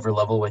at whatever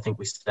level I think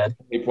we said.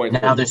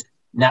 Now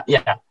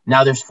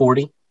there's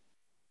 40,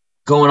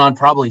 going on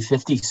probably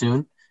 50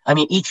 soon. I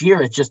mean, each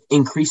year it just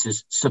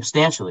increases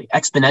substantially,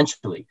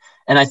 exponentially.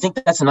 And I think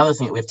that's another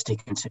thing that we have to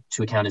take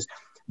into account is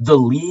the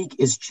league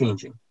is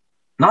changing.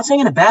 Not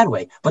saying in a bad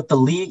way, but the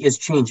league is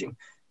changing.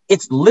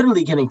 It's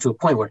literally getting to a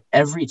point where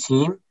every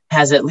team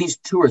has at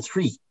least 2 or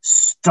 3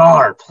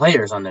 star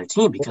players on their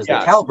team because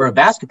the caliber of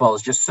basketball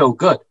is just so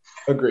good.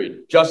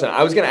 Agreed. Justin,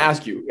 I was going to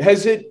ask you,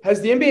 has the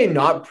NBA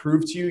not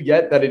proved to you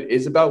yet that it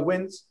is about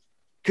wins?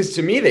 Because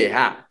to me, they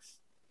have.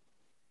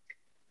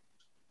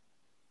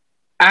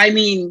 I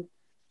mean,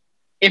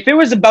 if it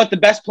was about the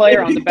best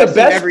player on the best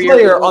team every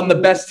year, on the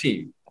best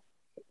team,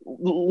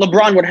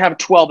 LeBron would have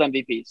 12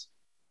 MVPs,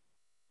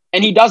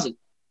 and he doesn't.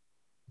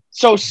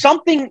 So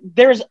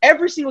there's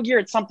every single year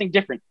it's something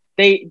different.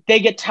 They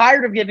get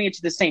tired of giving it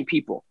to the same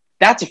people.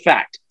 That's a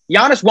fact.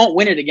 Giannis won't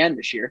win it again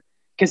this year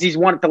because he's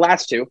won it the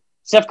last 2.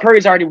 Steph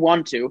Curry's already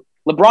won 2.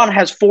 LeBron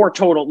has 4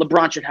 total.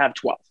 LeBron should have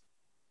 12.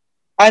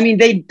 I mean,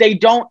 they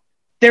don't.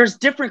 There's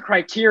different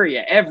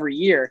criteria every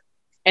year,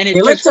 and they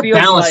like to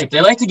balance it.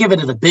 They like to give it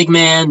to the big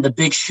man, the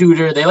big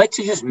shooter. They like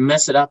to just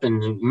mess it up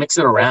and mix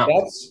it around.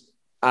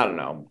 I don't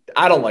know.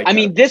 I don't like. I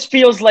mean, this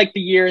feels like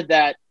the year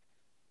that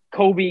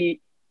Kobe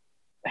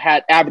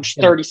had averaged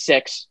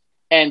 36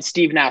 and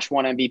Steve Nash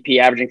won MVP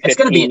averaging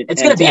 15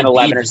 and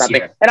 11 or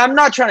something. And I'm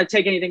not trying to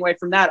take anything away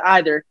from that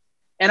either.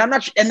 And I'm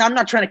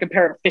not trying to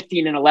compare a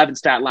 15 and 11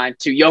 stat line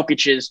to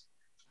Jokic's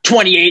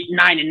 28,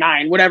 9 and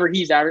 9, whatever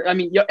he's averaged. I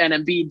mean, and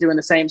Embiid doing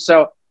the same.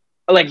 So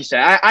like you said,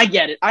 I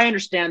get it. I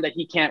understand that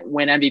he can't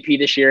win MVP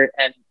this year.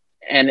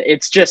 And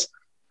it's just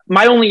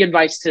my only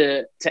advice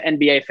to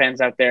NBA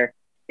fans out there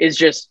is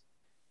just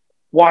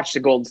watch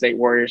the Golden State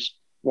Warriors.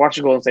 Watch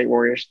the Golden State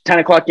Warriors. 10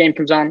 o'clock game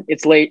comes on.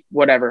 It's late,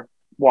 whatever.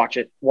 Watch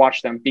it.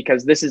 Watch them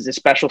because this is a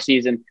special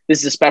season. This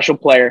is a special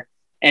player.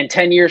 And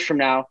 10 years from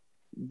now,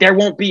 there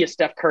won't be a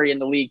Steph Curry in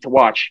the league to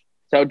watch.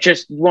 So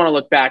just want to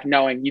look back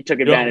knowing you took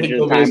advantage of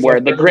the time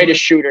where the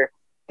greatest shooter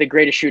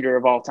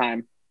of all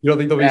time. You don't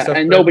think there'll be Steph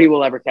Curry? And nobody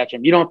will ever catch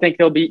him. You don't think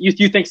there'll be –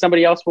 you think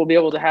somebody else will be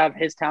able to have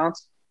his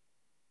talents?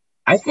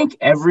 I think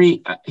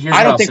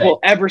we'll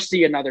ever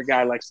see another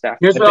guy like Steph.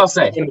 Here's what I'll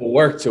say. Will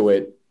work to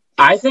it.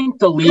 I think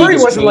the league Curry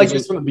wasn't like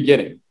this from the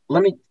beginning.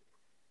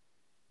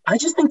 I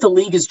just think the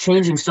league is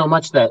changing so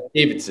much that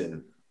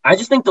Davidson. I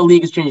just think the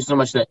league is changing so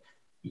much that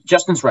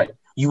Justin's right.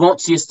 You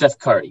won't see a Steph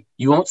Curry.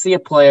 You won't see a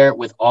player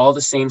with all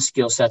the same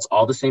skill sets,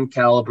 all the same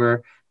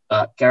caliber,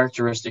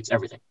 characteristics,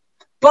 everything.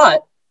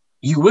 But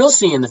you will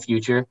see in the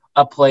future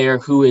a player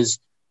who is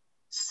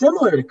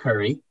similar to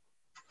Curry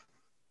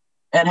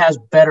and has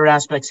better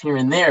aspects here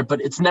and there,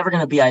 but it's never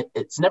going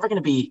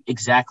to be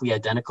exactly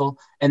identical.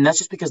 And that's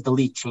just because the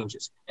league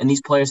changes and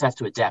these players have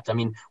to adapt. I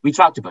mean, we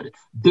talked about it.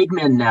 Big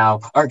men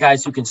now are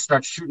guys who can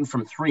start shooting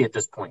from 3 at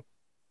this point.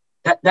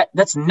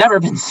 That's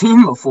never been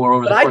seen before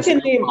over the course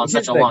of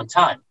such a long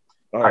time.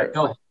 All right,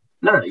 go ahead.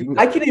 No,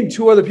 I can name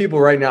 2 other people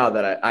right now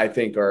that I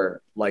think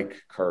are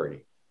like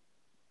Curry.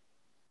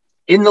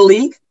 In the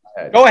league?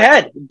 Go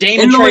ahead.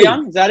 Dame and Trae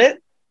Young, is that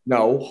it?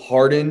 No,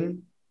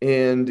 Harden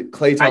and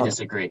Klay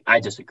Thompson. I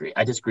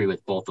disagree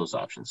with both those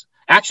options.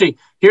 Actually,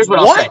 here's what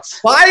I'll say.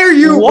 Why are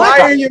you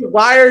saying?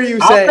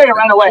 I'll say it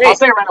right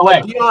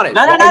away. Be honest.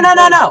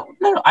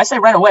 No. I say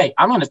right away.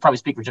 I'm going to probably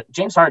speak for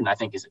James Harden. I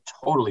think is a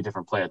totally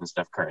different player than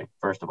Steph Curry.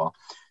 First of all,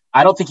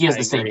 I don't think he has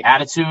the same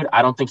attitude.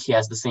 I don't think he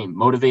has the same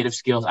motivative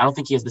skills. I don't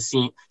think he has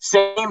the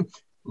same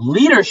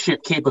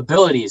leadership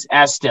capabilities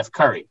as Steph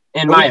Curry,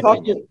 in my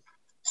opinion.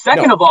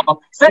 Second of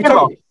all,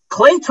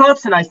 Klay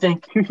Thompson, I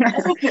think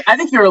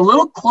you're a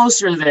little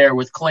closer there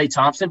with Klay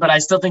Thompson, but I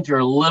still think you're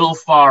a little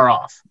far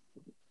off.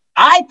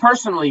 I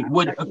personally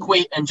would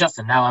equate, and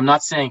Justin, now I'm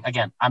not saying,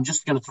 again, I'm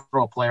just going to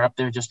throw a player up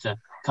there just to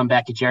come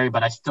back at Jerry,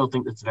 but I still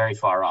think that's very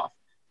far off.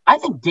 I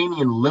think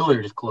Damian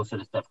Lillard is closer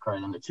to Steph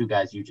Curry than the two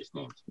guys you just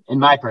named, in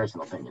my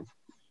personal opinion.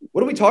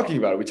 What are we talking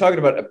about? Are we talking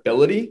about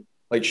ability,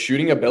 like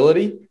shooting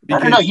ability?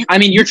 Because, no.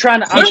 You're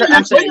trying to.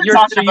 I'm saying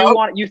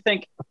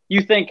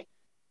you think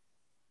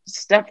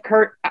Steph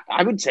Curry.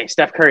 I would say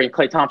Steph Curry and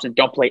Klay Thompson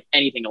don't play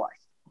anything alike.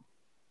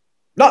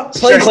 Not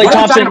play. Klay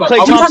Thompson.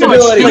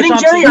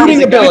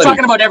 Shooting ability. We're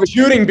talking about everything.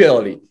 Shooting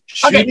ability.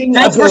 Okay,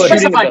 thanks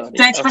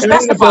for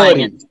specifying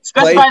it.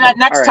 Specify that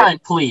next time,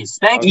 please.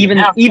 Thank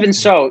you. Even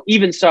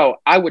so,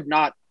 I would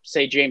not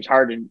say James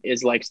Harden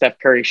is like Steph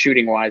Curry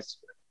shooting wise.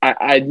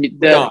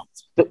 The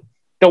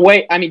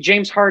way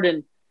James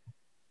Harden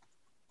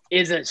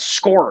is a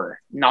scorer,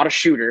 not a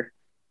shooter,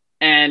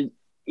 and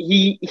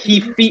he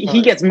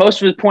gets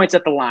most of his points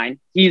at the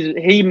line. He's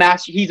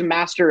a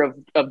master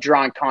of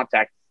drawing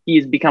contact.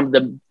 He's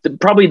become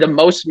probably the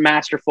most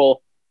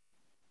masterful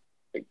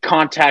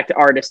contact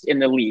artist in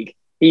the league.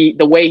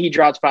 The way he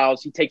draws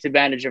fouls, he takes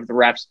advantage of the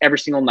refs every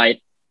single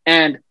night,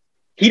 and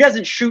he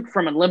doesn't shoot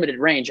from unlimited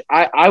range.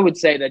 I would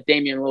say that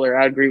Damian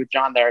Lillard. I agree with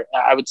John there.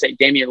 I would say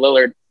Damian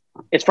Lillard,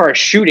 as far as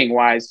shooting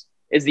wise,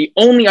 is the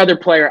only other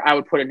player I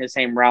would put in the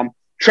same realm.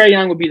 Trae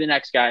Young would be the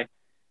next guy,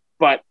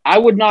 but I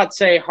would not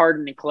say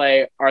Harden and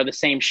Klay are the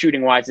same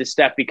shooting wise as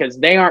Steph because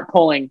they aren't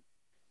pulling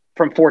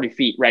from 40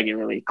 feet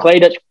regularly.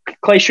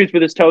 Klay shoots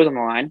with his toes on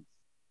the line,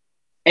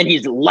 and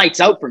he's lights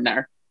out from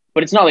there.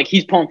 But it's not like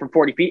he's pulling from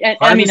 40 feet.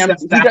 And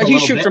he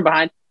shoots from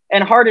behind.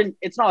 And Harden,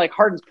 it's not like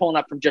Harden's pulling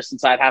up from just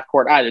inside half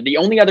court either. The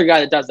only other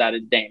guy that does that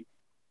is Dame,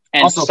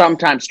 and also,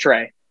 sometimes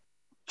Trae.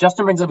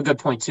 Justin brings up a good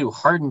point too.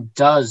 Harden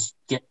does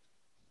get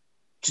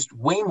just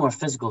way more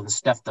physical than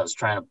Steph does,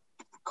 trying to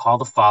call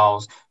the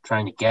fouls,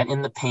 trying to get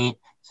in the paint,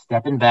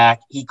 stepping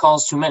back. He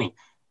calls too many.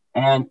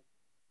 And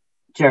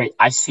Jerry,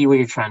 I see what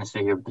you're trying to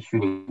say here with the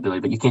shooting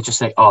ability, but you can't just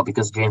say,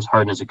 because James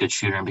Harden is a good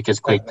shooter and because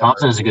Klay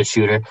Thompson is a good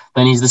shooter,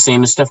 then he's the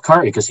same as Steph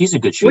Curry because he's a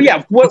good shooter. Well,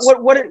 yeah.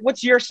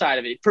 What's your side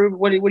of it?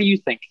 What do you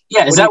think?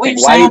 Yeah, is that what you're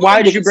saying?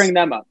 Why did you bring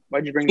them up? Why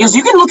did you bring them up? Because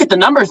you can look at the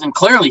numbers and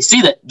clearly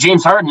see that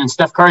James Harden and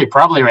Steph Curry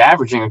probably were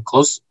averaging a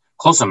close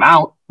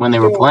amount when they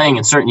were playing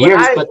in certain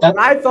years. What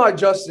I thought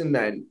Justin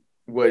meant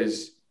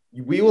was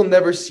we will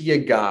never see a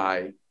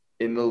guy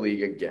in the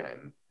league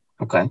again.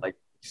 Okay. Like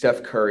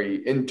Steph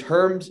Curry in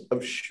terms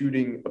of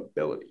shooting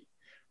ability,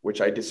 which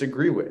I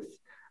disagree with.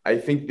 I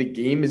think the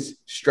game is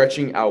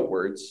stretching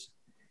outwards.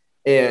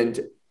 And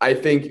I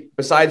think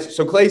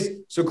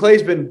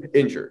Klay's been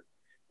injured,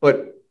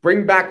 but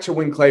bring back to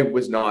when Klay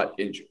was not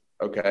injured.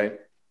 Okay.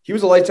 He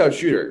was a lights out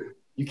shooter.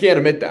 You can't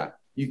admit that.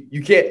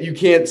 You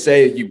can't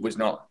say he was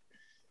not.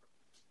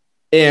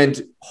 And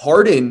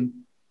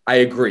Harden, I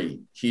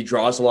agree. He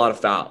draws a lot of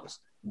fouls,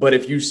 but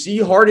if you see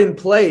Harden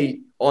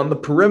play on the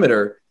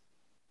perimeter,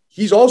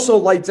 he's also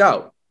lights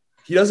out.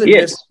 He doesn't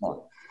miss one.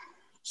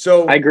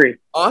 So I agree.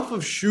 Off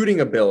of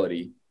shooting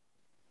ability,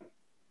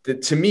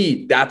 to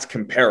me, that's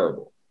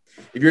comparable.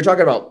 If you're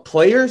talking about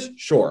players,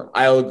 sure,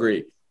 I'll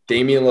agree.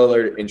 Damian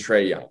Lillard and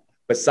Trae Young.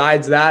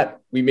 Besides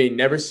that, we may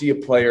never see a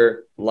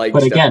player like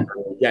Steph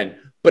Curry again.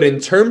 But in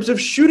terms of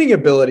shooting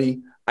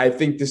ability, I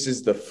think this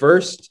is the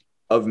first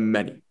of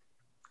many.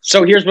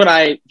 So here's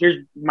my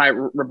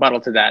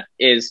rebuttal to that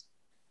is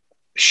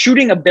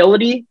shooting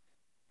ability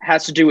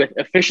has to do with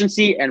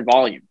efficiency and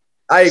volume.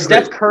 I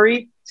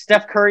agree.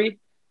 Steph Curry,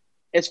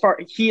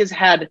 he has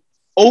had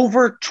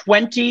over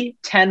 20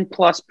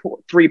 10-plus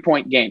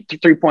three-point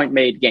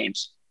made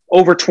games.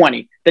 Over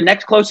 20. The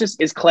next closest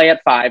is Klay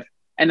at 5,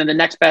 and then the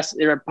next best,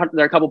 there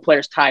are a couple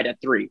players tied at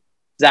 3.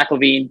 Zach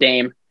LaVine,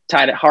 Dame,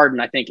 tied at Harden,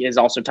 I think, is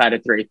also tied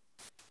at 3.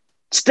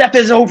 Steph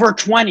is over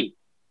 20.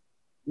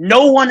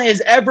 No one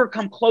has ever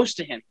come close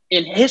to him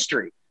in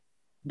history.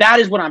 That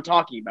is what I'm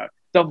talking about.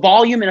 The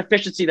volume and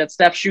efficiency that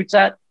Steph shoots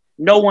at,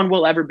 no one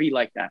will ever be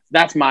like that.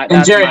 That's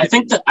Jerry, I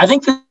think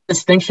the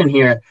distinction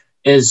here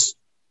is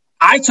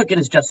I took it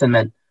as Justin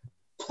meant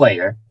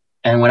player.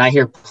 And when I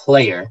hear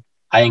player,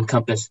 I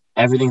encompass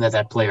everything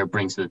that player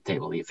brings to the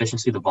table: the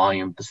efficiency, the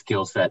volume, the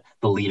skill set,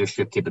 the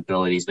leadership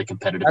capabilities, the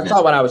competitiveness. That's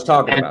not what I was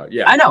talking about.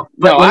 Yeah, I know.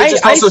 But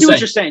I see what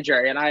you're saying,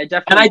 Jerry, and I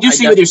do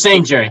see what you're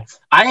saying, Jerry.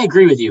 I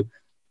agree with you.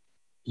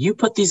 You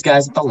put these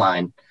guys at the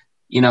line,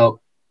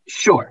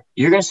 sure,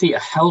 you're going to see a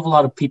hell of a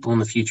lot of people in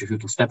the future who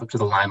can step up to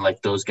the line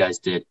like those guys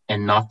did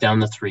and knock down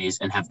the threes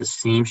and have the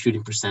same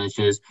shooting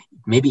percentages,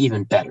 maybe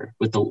even better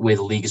with the way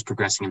the league is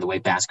progressing and the way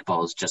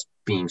basketball is just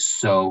being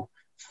so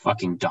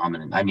fucking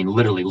dominant. I mean,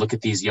 literally, look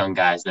at these young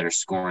guys that are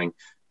scoring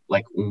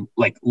like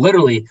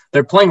literally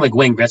they're playing like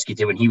Wayne Gretzky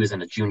did when he was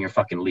in a junior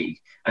fucking league.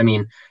 I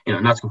mean,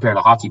 not to compare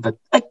to hockey, but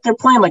like they're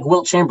playing like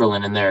Wilt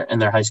Chamberlain in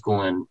their high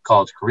school and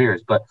college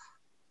careers. But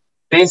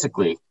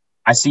basically,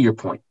 I see your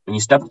point. When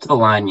you step up to the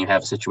line and you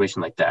have a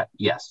situation like that,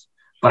 yes.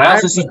 But I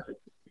also see...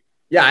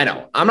 Yeah, I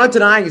know. I'm not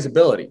denying his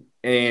ability.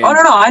 And Oh,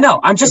 no, I know.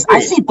 I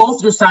see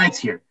both your sides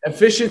here.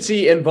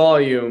 Efficiency and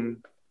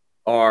volume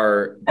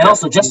are. And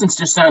also, Justin's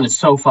just sounded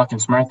so fucking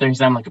smart there. He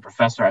sounded like a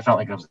professor. I felt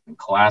like I was in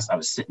class. I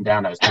was sitting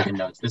down. I was taking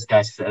notes. This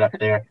guy sat up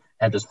there,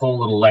 had this whole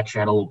little lecture,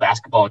 had a little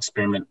basketball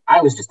experiment.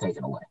 I was just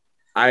taken away.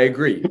 I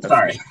agree.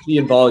 Sorry. Efficiency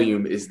and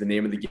volume is the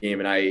name of the game.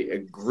 And I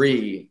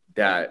agree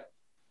that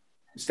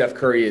Steph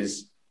Curry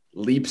is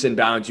leaps and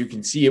bounds. You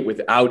can see it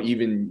without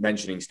even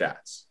mentioning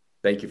stats.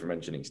 Thank you for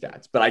mentioning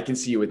stats. But I can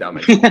see it without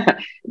mentioning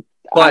stats.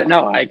 But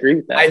no, I agree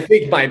with that. I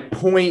think my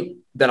point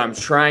that I'm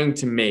trying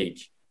to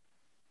make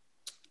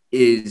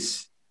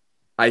is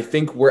I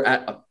think we're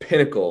at a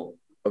pinnacle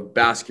of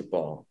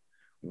basketball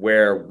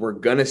where we're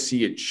going to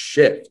see it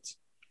shift.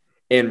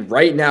 And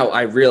right now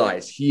I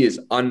realize he is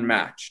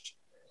unmatched,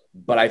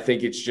 but I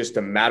think it's just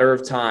a matter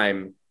of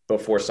time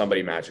before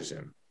somebody matches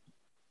him.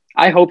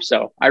 I hope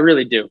so. I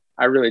really do.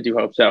 I really do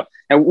hope so.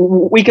 And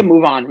we can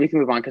move on. We can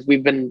move on because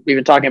we've been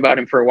talking about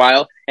him for a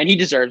while, and he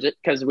deserves it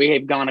because we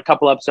have gone a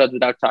couple episodes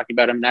without talking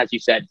about him. And as you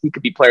said, he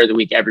could be player of the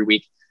week every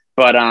week.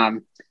 But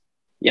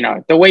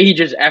the way he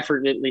just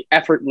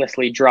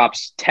effortlessly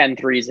drops 10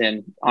 threes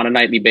in on a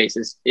nightly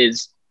basis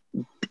is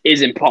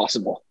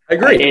impossible. I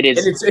agree. It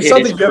is. It's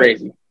something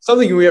crazy.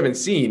 Something we haven't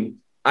seen.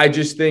 I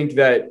just think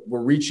that we're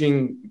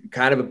reaching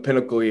kind of a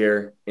pinnacle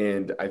here,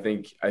 and I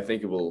think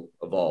it will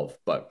evolve.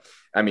 But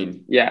I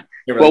mean, yeah.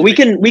 Well, we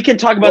can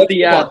talk about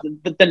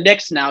the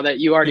Knicks now that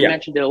you already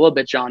mentioned it a little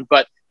bit, John.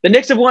 But the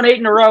Knicks have won 8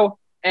 in a row,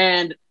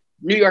 and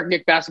New York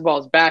Knicks basketball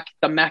is back.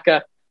 The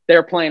Mecca,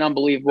 they're playing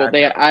unbelievable.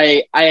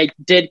 I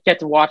did get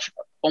to watch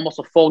almost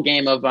a full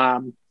game of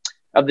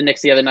the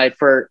Knicks the other night.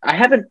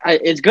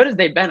 As good as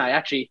they've been.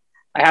 I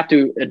have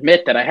to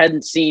admit that I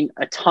hadn't seen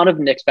a ton of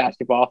Knicks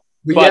basketball.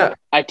 But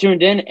I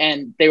tuned in,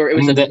 and it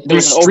was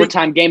an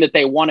overtime game that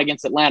they won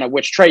against Atlanta,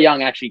 which Trae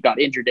Young actually got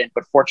injured in.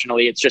 But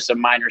fortunately, it's just a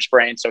minor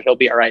sprain, so he'll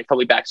be all right. He'll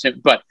be back soon.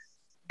 But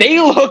they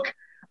look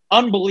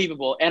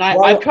unbelievable. And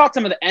I've caught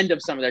some of the end of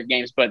some of their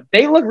games, but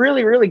they look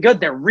really, really good.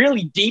 They're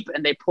really deep,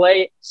 and they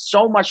play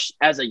so much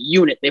as a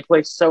unit. They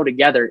play so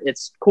together.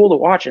 It's cool to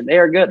watch, and they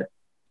are good.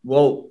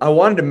 Well, I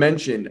wanted to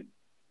mention,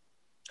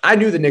 I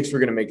knew the Knicks were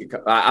going to make it.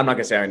 I'm not going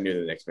to say I knew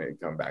the Knicks made a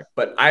comeback,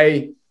 but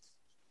I'm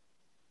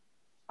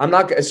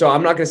not going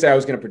to say I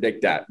was going to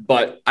predict that,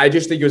 but I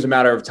just think it was a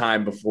matter of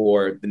time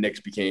before the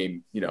Knicks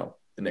became, the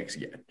Knicks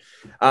again.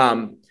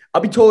 I'll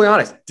be totally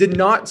honest. Did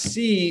not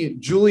see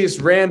Julius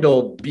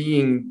Randle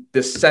being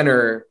the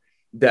center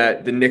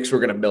that the Knicks were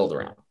going to build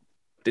around.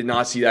 Did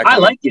not see that. I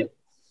like it.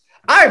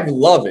 I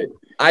love it.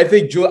 I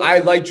think I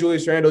like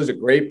Julius Randle. He's a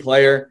great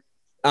player.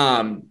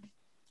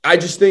 I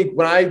just think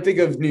when I think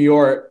of New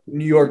York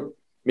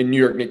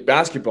Knicks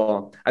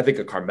basketball, I think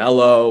of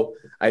Carmelo.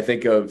 I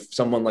think of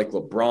someone like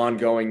LeBron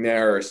going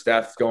there or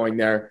Steph going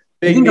there.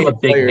 Big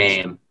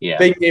name. Yeah.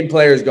 Big name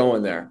players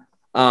going there.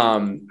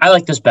 I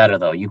like this better,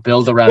 though. You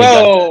build around.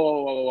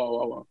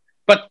 Whoa.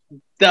 But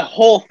the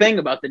whole thing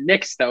about the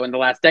Knicks, though, in the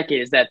last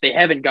decade is that they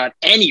haven't got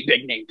any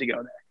big name to go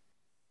there.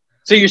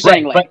 So you're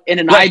saying, in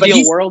an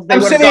ideal world, they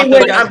would have got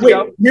those guys to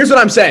go? Here's what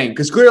I'm saying,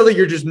 because clearly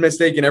you're just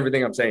mistaking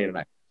everything I'm saying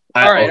tonight.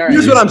 All right.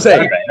 Here's what I'm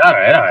saying. All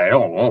right.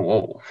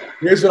 Whoa.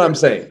 Here's what I'm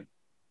saying.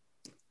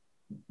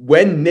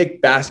 When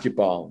Knick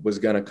basketball was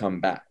going to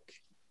come back,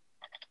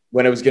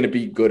 when it was going to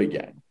be good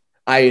again,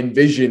 I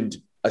envisioned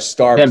a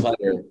star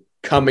player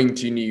coming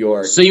to New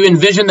York. So you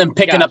envision them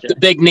picking up the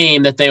big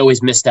name that they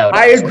always missed out on.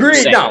 I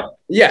agree.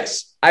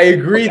 I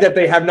agree that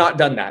they have not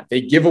done that.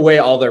 They give away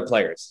all their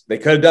players. They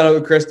could have done it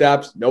with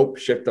Kristaps. Nope,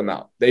 shipped them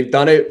out. They've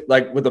done it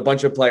with a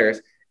bunch of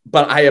players.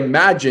 But I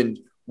imagined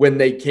when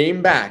they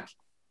came back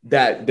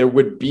that there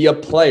would be a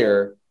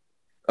player,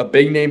 a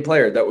big name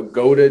player that would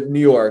go to New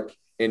York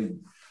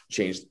and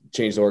change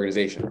the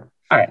organization.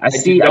 All right, I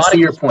see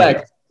your point.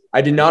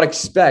 I did not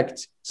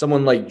expect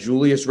someone like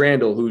Julius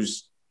Randle,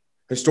 who's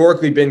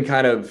historically been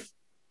kind of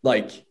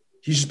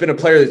he's just been a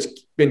player that's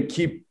been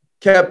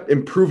kept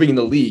improving in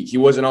the league. He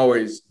wasn't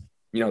always,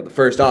 the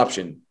first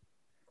option.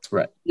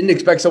 Right. Didn't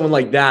expect someone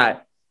like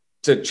that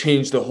to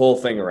change the whole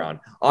thing around.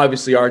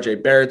 Obviously,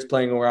 RJ Barrett's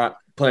playing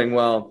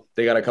well.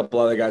 They got a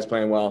couple other guys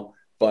playing well,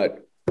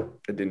 but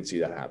I didn't see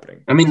that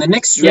happening. I mean, the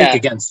Knicks streak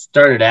again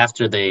started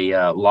after they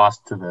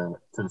lost to the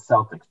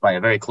Celtics by a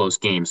very close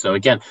game. So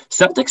again,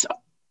 Celtics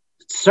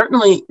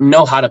certainly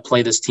know how to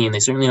play this team. They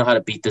certainly know how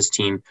to beat this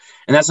team.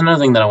 And that's another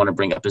thing that I want to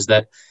bring up is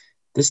that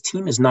this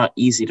team is not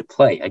easy to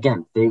play.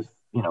 Again, they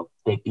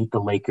beat the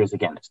Lakers.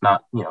 Again, it's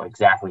not,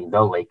 exactly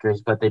the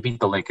Lakers, but they beat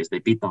the Lakers. They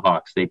beat the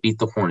Hawks. They beat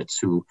the Hornets,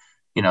 who,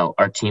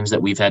 are teams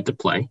that we've had to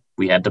play.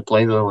 We had to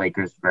play the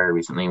Lakers very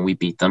recently, and we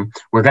beat them.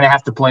 We're going to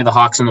have to play the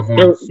Hawks and the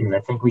Hornets. And I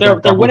think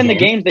they're winning the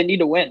games they need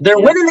to win. They're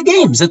winning the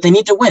games that they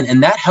need to win,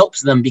 and that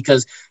helps them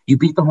because you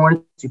beat the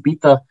Hornets, you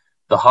beat the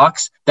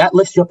Hawks. That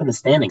lifts you up in the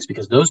standings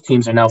because those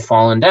teams are now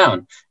falling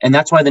down, and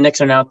that's why the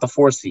Knicks are now at the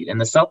 4th seed.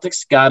 And the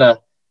Celtics gotta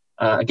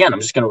again, I'm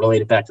just going to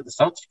relate it back to the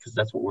Celtics because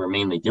that's what we're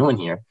mainly doing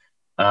here.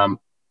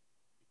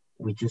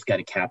 We just got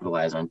to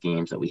capitalize on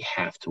games that we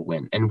have to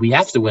win, and we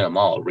have to win them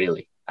all.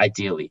 Really,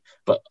 ideally.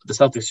 But the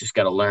Celtics just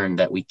got to learn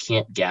that we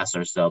can't gas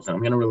ourselves. And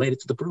I'm going to relate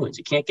it to the Bruins.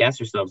 You can't gas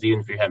yourselves even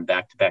if you're having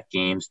back-to-back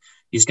games.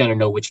 You just got to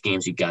know which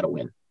games you got to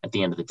win at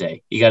the end of the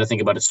day. You got to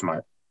think about it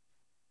smart.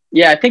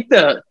 Yeah, I think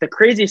the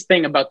craziest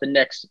thing about the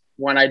Knicks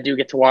when I do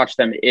get to watch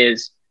them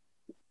is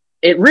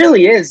it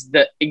really is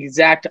the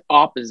exact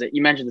opposite.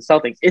 You mentioned the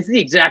Celtics. It's the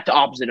exact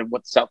opposite of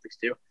what the Celtics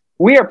do.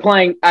 We are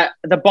playing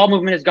the ball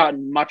movement has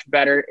gotten much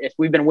better. If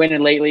we've been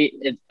winning lately,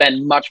 it's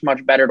been much,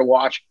 much better to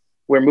watch.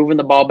 We're moving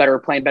the ball better. We're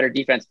playing better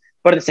defense.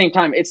 But at the same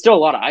time, it's still a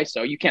lot of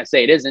ISO. You can't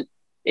say it isn't.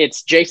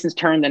 It's Jason's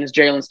turn, then it's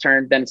Jalen's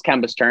turn, then it's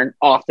Kemba's turn.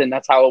 Often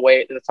that's how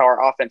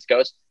our offense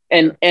goes.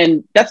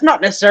 And that's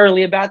not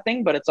necessarily a bad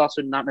thing, but it's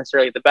also not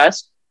necessarily the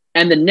best.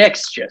 And the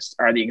Knicks just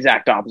are the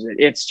exact opposite.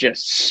 It's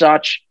just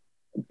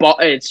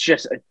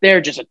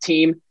they're just a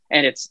team,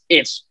 and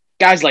it's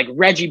guys like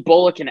Reggie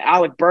Bullock and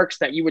Alec Burks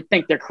that you would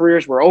think their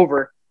careers were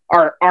over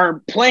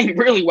are playing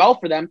really well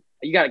for them.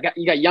 You got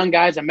young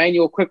guys,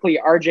 Emmanuel Quickly,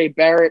 RJ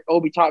Barrett,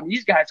 Obi Toppin.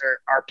 These guys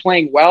are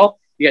playing well.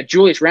 You got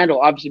Julius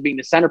Randle obviously being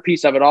the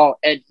centerpiece of it all.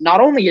 And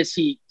not only is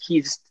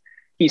he's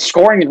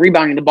scoring and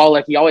rebounding the ball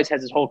like he always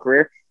has his whole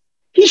career,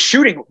 he's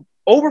shooting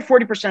over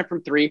 40%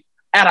 from three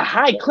at a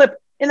high clip.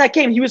 In that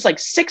game, he was like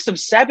 6 of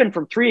 7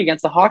 from three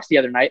against the Hawks the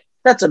other night.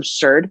 That's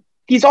absurd.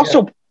 He's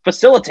also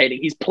facilitating.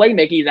 He's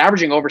playmaking. He's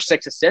averaging over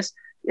 6 assists.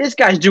 This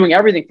guy's doing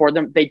everything for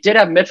them. They did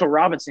have Mitchell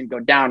Robinson go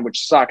down,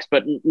 which sucks,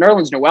 but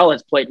Nerlens Noel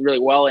has played really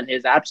well in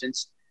his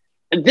absence.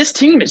 And this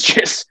team is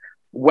just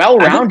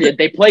well-rounded.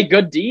 They play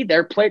good D.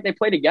 They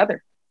play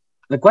together.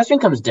 The question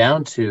comes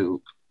down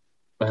to,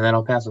 and then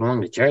I'll pass it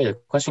along to Jerry. The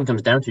question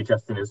comes down to,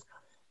 Justin, is,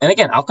 and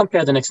again, I'll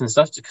compare the Knicks and the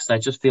Celtics because I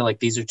just feel like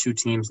these are two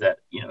teams that,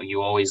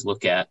 you always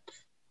look at.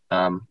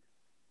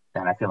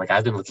 And I feel like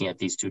I've been looking at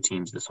these two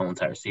teams this whole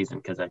entire season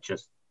because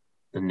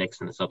the Knicks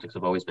and the Celtics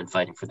have always been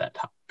fighting for that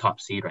top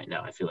seed right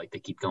now. I feel like they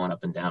keep going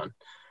up and down.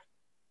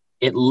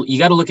 You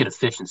got to look at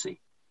efficiency.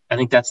 I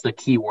think that's the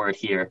key word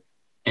here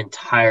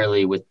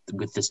entirely with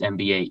this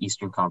NBA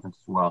Eastern Conference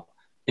as well,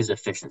 is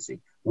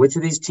efficiency. Which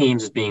of these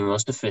teams is being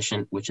most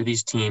efficient? Which of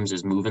these teams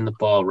is moving the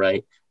ball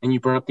right? And you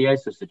brought up the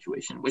ISO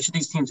situation. Which of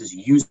these teams is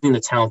using the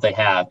talent they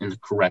have in the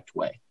correct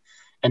way?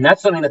 And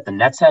that's something that the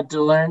Nets had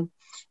to learn,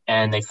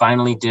 and they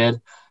finally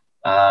did.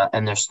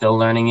 And they're still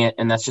learning it.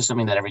 And that's just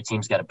something that every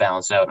team's got to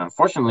balance out.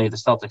 Unfortunately, the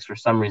Celtics, for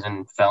some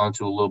reason, fell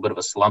into a little bit of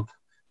a slump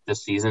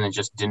this season and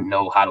just didn't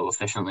know how to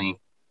efficiently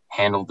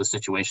handle the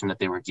situation that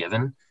they were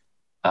given.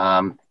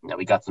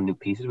 We got some new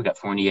pieces. We got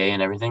Fournier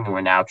and everything, and we're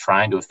now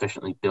trying to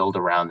efficiently build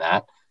around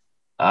that.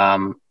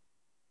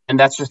 And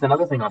that's just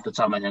another thing off the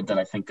top of my head that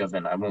I think of,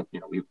 and I won't,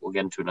 we'll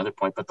get into another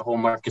point, but the whole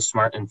Marcus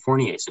Smart and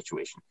Fournier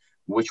situation.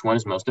 Which one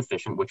is most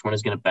efficient? Which one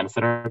is going to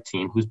benefit our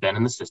team? Who's been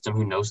in the system?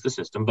 Who knows the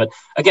system? But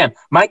again,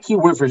 my key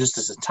word for just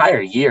this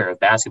entire year of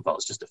basketball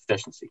is just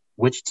efficiency.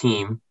 Which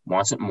team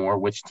wants it more?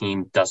 Which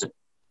team does it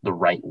the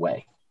right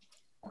way?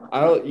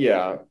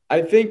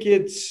 I think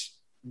it's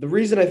the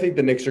reason I think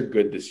the Knicks are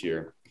good this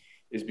year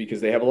is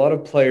because they have a lot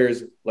of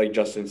players, like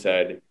Justin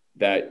said,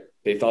 that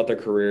they thought their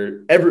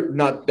career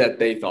not that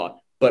they thought,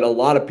 but a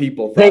lot of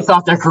people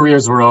thought their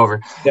careers were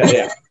over.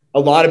 Yeah. A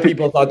lot of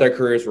people thought their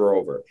careers were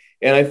over.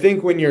 And I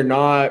think when you're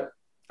not,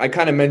 I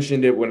kind of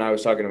mentioned it when I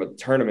was talking about the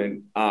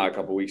tournament a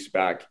couple weeks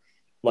back,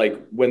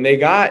 like when they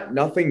got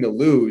nothing to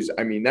lose,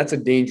 I mean, that's a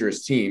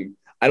dangerous team.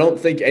 I don't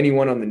think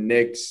anyone on the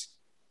Knicks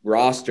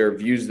roster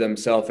views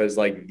themselves as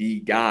like the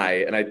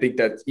guy. And I think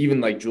that's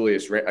even like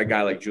a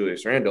guy like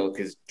Julius Randle,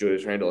 because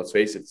Julius Randle, let's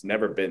face it, it's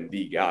never been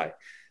the guy.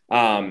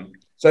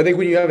 So I think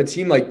when you have a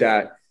team like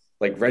that,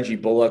 like Reggie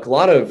Bullock, a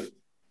lot of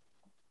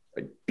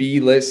like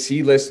B-list,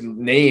 C-list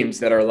names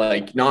that are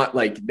like not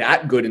like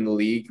that good in the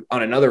league.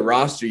 On another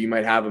roster, you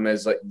might have them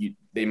as like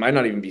they might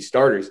not even be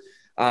starters.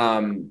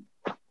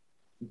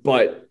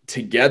 But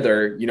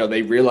together,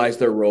 they realize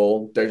their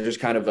role. They're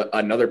just kind of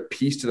another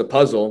piece to the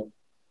puzzle,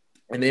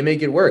 and they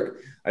make it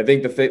work. I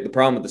think the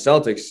problem with the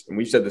Celtics, and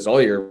we've said this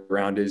all year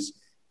round, is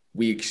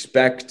we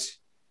expect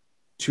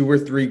 2 or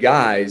 3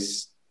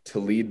 guys to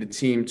lead the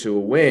team to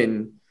a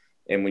win.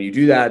 And when you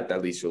do that,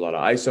 that leads to a lot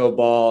of ISO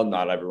ball.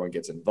 Not everyone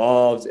gets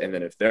involved. And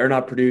then if they're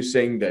not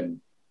producing,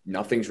 then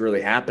nothing's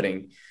really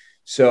happening.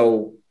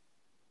 So,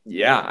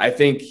 yeah, I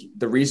think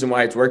the reason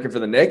why it's working for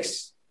the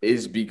Knicks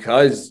is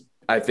because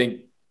I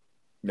think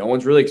no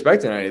one's really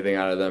expecting anything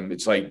out of them.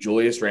 It's like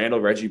Julius Randle,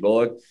 Reggie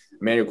Bullock,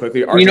 Emmanuel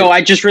Quickly.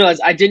 I just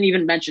realized I didn't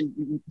even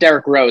mention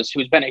Derrick Rose,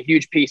 who's been a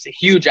huge piece, a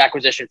huge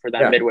acquisition for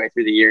them midway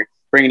through the year,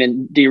 bringing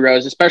in D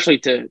Rose, especially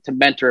to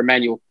mentor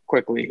Emmanuel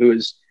Quickly,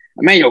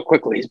 Emmanuel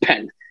Quickly has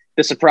been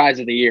the surprise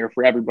of the year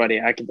for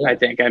everybody. I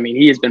think. I mean,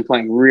 he has been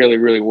playing really,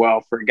 really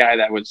well for a guy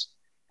that was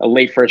a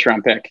late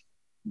first-round pick.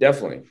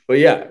 Definitely. But,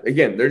 yeah,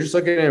 again, they're just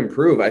looking to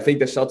improve. I think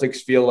the Celtics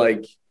feel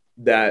like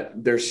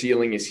that their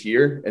ceiling is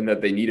here and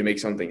that they need to make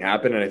something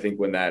happen. And I think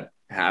when that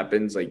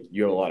happens, like,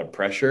 you have a lot of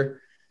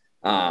pressure.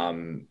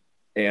 And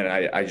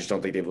I just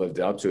don't think they've lived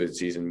up to it this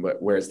season.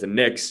 But whereas the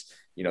Knicks,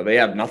 they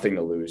have nothing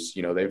to lose.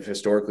 They've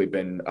historically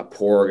been a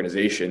poor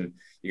organization.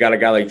 You got a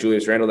guy like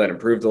Julius Randle that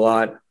improved a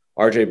lot.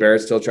 RJ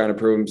Barrett's still trying to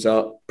prove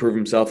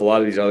himself. A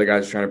lot of these other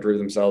guys are trying to prove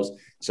themselves.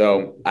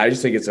 So I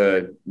just think it's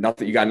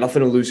you got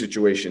nothing to lose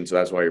situation. So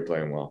that's why you're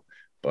playing well.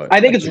 But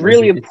I think it's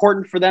really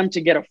important for them to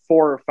get a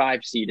 4 or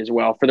 5 seed as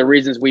well, for the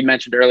reasons we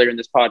mentioned earlier in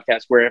this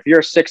podcast, where if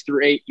you're a 6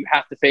 through 8, you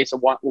have to face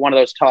one of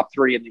those top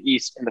 3 in the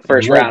East in the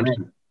first round,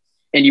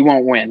 and you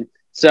won't win.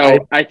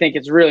 So I think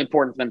it's really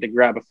important for them to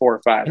grab a 4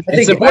 or 5.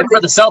 It's important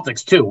for the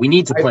Celtics too. We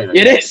need to play them.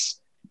 It is.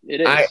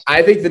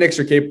 I think the Knicks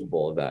are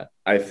capable of that.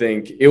 I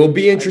think it will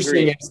be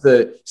interesting as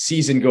the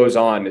season goes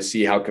on to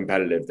see how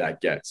competitive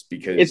that gets,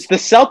 because it's the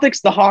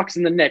Celtics, the Hawks,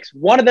 and the Knicks.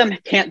 One of them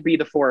can't be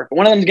the 4.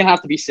 One of them is going to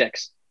have to be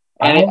 6.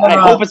 I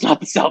hope it's not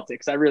the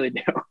Celtics. I really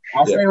do.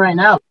 I'll say right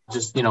now,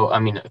 just,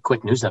 a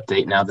quick news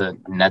update. Now the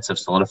Nets have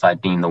solidified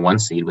being the 1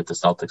 seed with the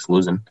Celtics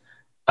losing.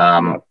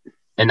 And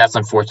that's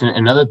unfortunate.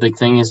 Another big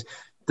thing is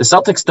the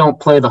Celtics don't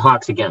play the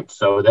Hawks again.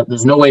 So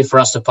there's no way for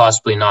us to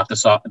possibly knock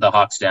the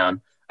Hawks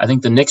down. I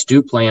think the Knicks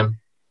do play them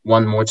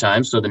one more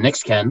time, so the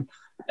Knicks can.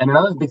 And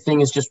another big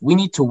thing is just we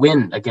need to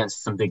win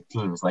against some big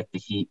teams like the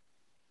Heat,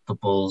 the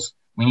Bulls.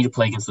 We need to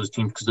play against those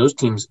teams because those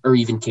teams are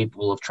even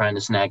capable of trying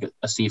to snag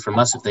a seed from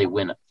us if they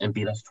win and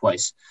beat us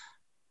twice.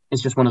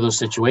 It's just one of those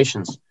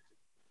situations.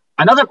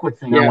 Another quick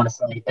thing I want to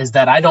say is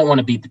that I don't want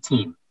to beat the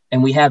team,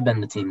 and we have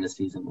been the team this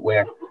season,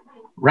 where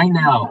right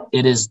now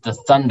it is the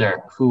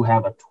Thunder who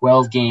have a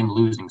 12-game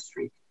losing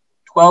streak.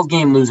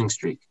 12-game losing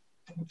streak.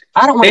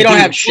 I don't want. They don't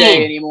have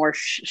Shea anymore.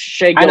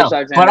 Shea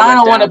Gilgeous-Alexander, but I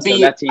don't want to be. So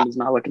that team is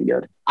not looking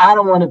good. I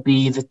don't want to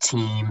be the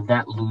team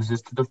that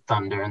loses to the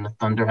Thunder, and the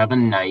Thunder have a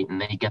night, and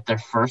they get their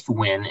first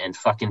win in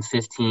fucking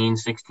 15,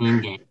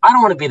 16 games. I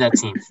don't want to be that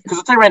team, because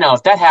I'll tell you right now,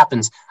 if that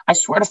happens, I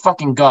swear to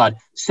fucking God,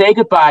 say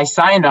goodbye,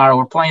 sayonara.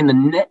 We're playing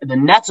the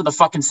Nets of the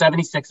fucking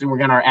 76, and we're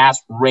getting our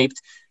ass raped,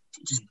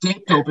 just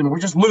gaped open. We're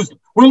just losing.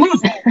 We're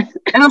losing,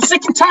 and I'm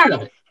sick and tired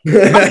of it.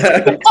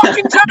 I'm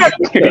fucking tired.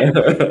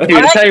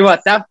 Dude, I tell you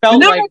what, that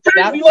felt like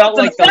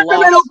the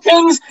Sacramento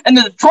Kings and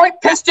the Detroit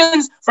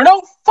Pistons for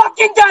no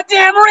fucking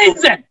goddamn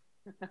reason.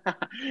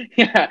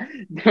 Yeah,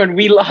 when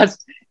we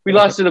lost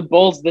to the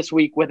Bulls this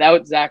week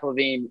without Zach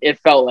LaVine, it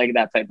felt like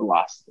that type of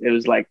loss. It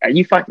was like, are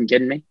you fucking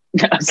kidding me?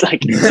 I was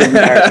like, it's an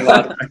embarrassing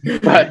loss.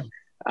 But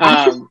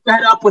I'm just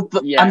fed up with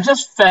I'm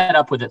just fed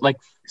up with it. Like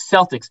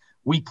Celtics.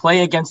 We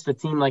play against the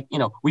team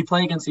we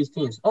play against these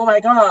teams. Oh,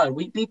 my God,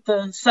 we beat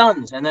the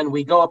Suns. And then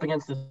we go up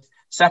against the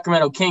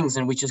Sacramento Kings,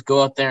 and we just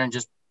go out there and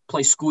just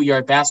play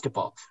schoolyard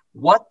basketball.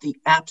 What the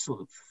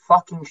absolute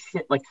fucking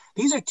shit. Like,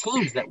 these are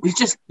teams that we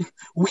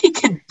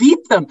can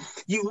beat them.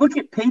 You look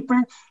at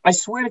paper, I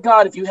swear to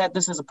God, if you had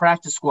this as a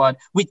practice squad,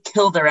 we'd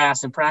kill their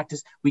ass in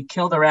practice. We'd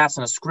kill their ass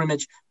in a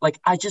scrimmage. Like,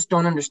 I just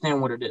don't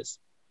understand what it is.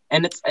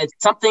 And it's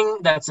something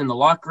that's in the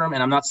locker room,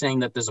 and I'm not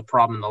saying that there's a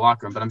problem in the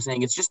locker room, but I'm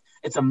saying it's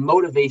a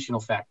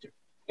motivational factor.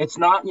 It's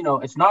not,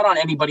 it's not on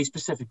anybody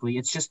specifically.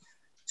 It's just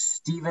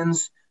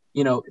Stevens,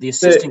 the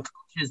assistant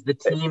coaches, the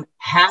team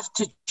have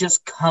to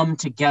just come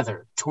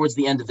together towards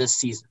the end of this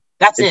season.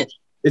 That's it.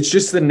 It's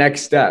just the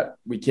next step.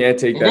 We can't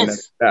take that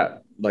next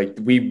step. Like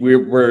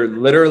we're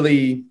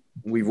literally,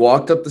 we've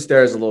walked up the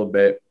stairs a little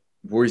bit.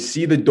 We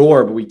see the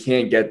door, but we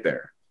can't get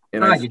there.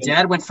 And your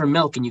dad went for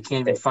milk and you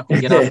can't even fucking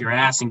get off your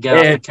ass and get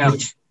off the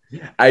couch.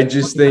 I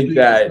just think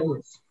that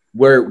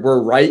we're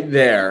right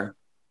there,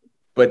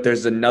 but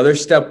there's another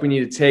step we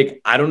need to take.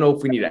 I don't know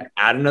if we need to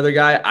add another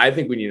guy. I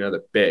think we need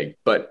another big,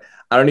 but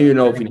I don't even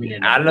know if we need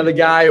to add another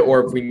guy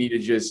or if we need to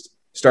just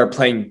start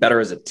playing better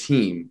as a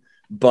team.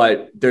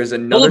 But there's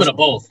another a little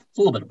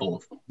bit of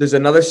both. There's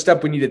another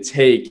step we need to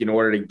take in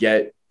order to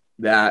get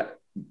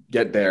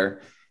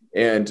there.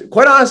 And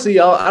quite honestly,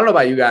 I don't know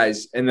about you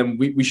guys, and then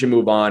we should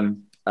move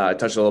on.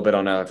 Touch a little bit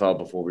on NFL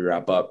before we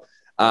wrap up.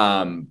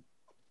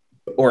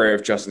 Or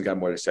if Justin's got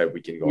more to say,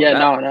 we can go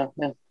on that.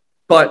 No.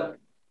 But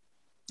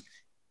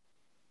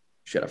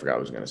shit, I forgot what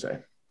I was going to say.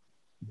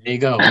 There you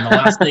go. And the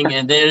last thing,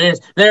 and there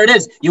it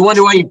is. You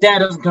wonder why your dad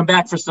doesn't come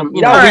back for some,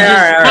 all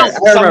right.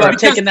 I remember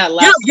taking that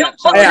last step.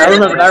 I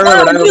remember.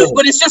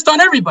 But it's just on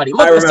everybody.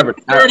 Look, I remember.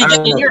 It's already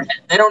getting in your head.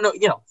 They don't know,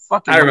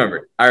 fucking. I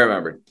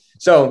remember.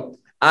 So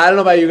I don't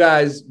know about you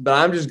guys, but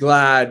I'm just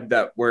glad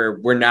that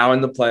we're now in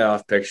the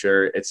playoff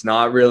picture. It's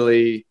not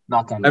really.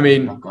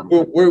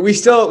 We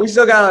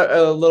still got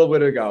a little bit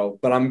to go,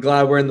 but I'm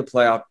glad we're in the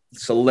playoff,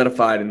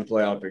 solidified in the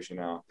playoff picture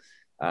now.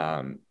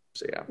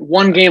 So yeah,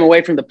 1 game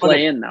away from the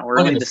play-in now. We're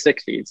only the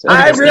 6th seed. So.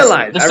 I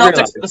realize the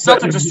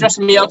Celtics are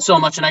stressing me out so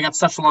much, and I got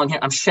such long hair.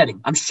 I'm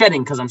shedding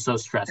because I'm so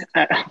stressed.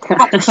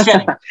 I'm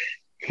shedding.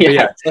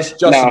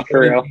 Justin, for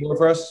real.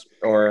 For us,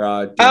 or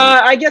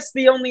I guess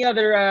the only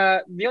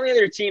other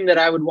team that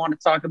I would want to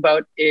talk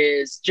about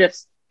is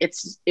just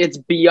it's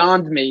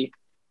beyond me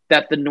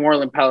that the New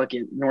Orleans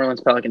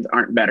Pelicans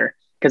aren't better,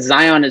 because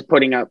Zion is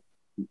putting up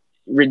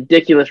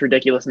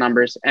ridiculous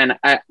numbers, and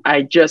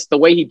I just, the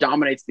way he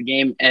dominates the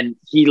game, and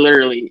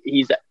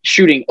he's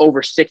shooting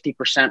over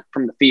 60%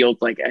 from the field,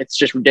 like it's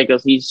just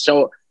ridiculous. He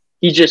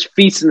just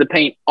feasts in the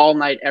paint all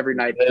night, every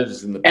night,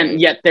 and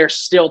yet they're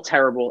still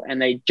terrible,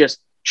 and they just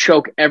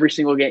choke every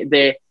single game.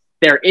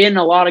 They're in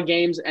a lot of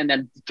games and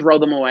then throw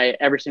them away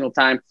every single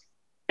time.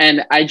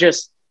 And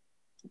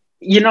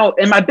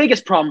And my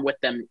biggest problem with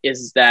them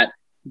is that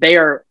they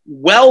are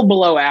well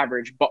below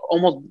average, but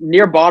almost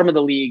near bottom of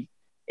the league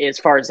as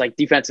far as like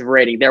defensive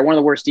rating. They're one of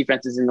the worst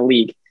defenses in the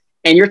league.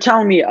 And you're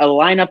telling me a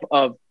lineup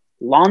of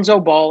Lonzo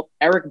Ball,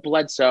 Eric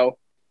Bledsoe,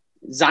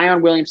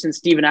 Zion Williamson,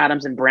 Steven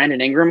Adams, and Brandon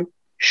Ingram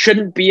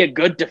shouldn't be a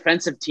good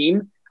defensive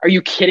team? Are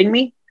you kidding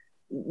me?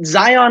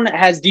 Zion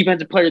has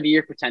defensive player of the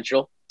year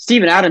potential.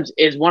 Steven Adams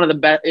is one of the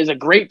best, is a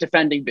great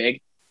defending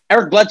big.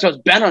 Eric Bledsoe's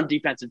been on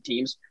defensive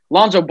teams.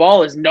 Lonzo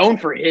Ball is known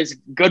for his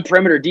good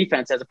perimeter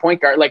defense as a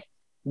point guard. Like,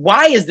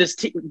 why is this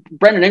team?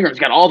 Brandon Ingram's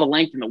got all the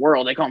length in the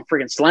world. They call him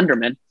freaking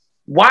Slenderman.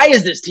 Why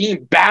is this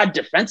team bad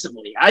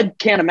defensively? I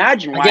can't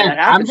imagine why that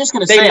happens. I'm just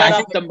going to say they let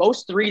up the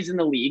most threes in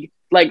the league.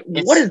 Like,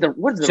 what is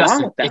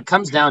wrong with that? It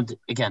comes down to,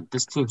 again,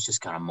 this team's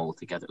just got to mold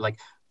together. Like,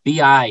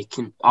 BI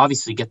can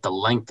obviously get the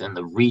length and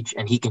the reach,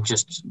 and he can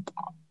just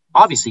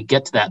obviously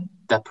get to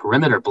that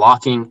perimeter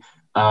blocking.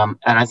 And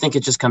I think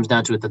it just comes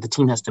down to it that the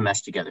team has to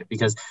mesh together,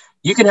 because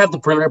you can have the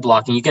perimeter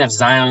blocking, you can have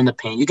Zion in the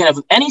paint, you can have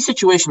any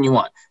situation you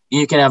want.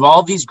 You can have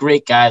all these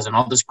great guys and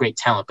all this great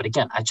talent. But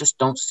again, I just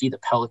don't see the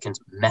Pelicans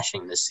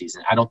meshing this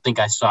season. I don't think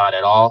I saw it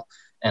at all.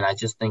 And I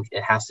just think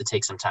it has to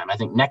take some time. I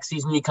think next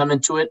season you come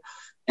into it,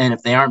 and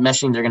if they aren't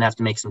meshing, they're going to have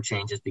to make some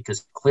changes,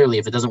 because clearly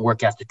if it doesn't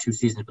work after 2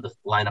 seasons with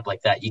a lineup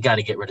like that, you got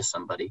to get rid of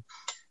somebody.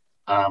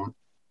 And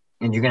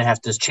you're going to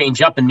have to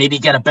change up and maybe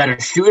get a better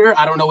shooter.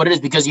 I don't know what it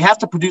is, because you have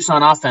to produce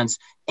on offense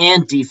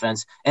and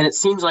defense. And it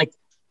seems like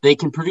they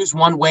can produce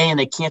one way and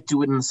they can't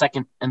do it in the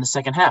second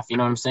half. You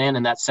know what I'm saying?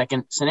 In that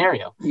second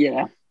scenario.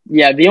 Yeah.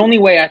 Yeah. The only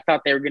way I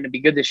thought they were going to be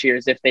good this year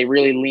is if they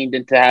really leaned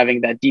into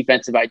having that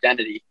defensive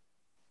identity.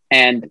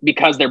 And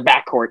because their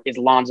backcourt is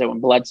Lonzo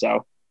and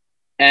Bledsoe,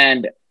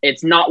 and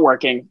it's not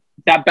working,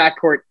 that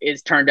backcourt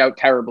is turned out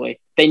terribly.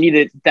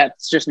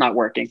 That's just not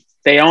working.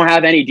 They don't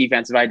have any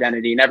defensive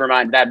identity, never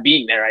mind that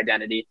being their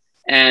identity.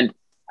 And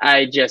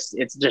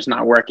it's just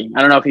not working.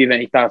 I don't know if you have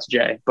any thoughts,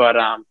 Jay, but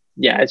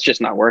yeah, it's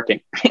just not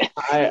working.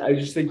 I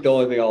just think the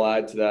only thing I'll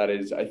add to that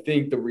is I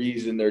think the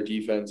reason their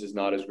defense is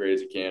not as great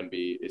as it can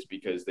be is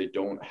because they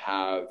don't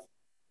have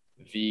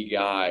the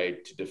guy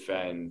to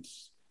defend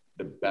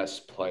the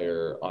best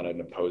player on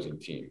an opposing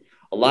team.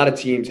 A lot of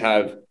teams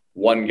have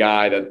one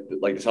guy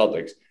that, like the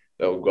Celtics,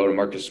 they'll go to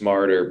Marcus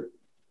Smart or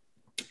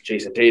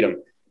Jason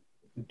Tatum.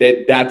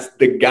 That's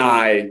the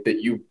guy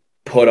that you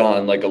put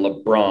on like a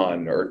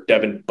LeBron or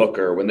Devin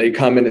Booker when they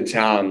come into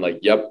town. Like,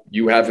 yep,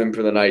 you have him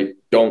for the night.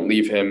 Don't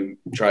leave him.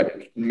 Try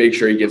to make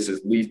sure he gets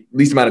his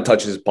least amount of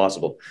touches as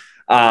possible.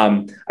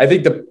 I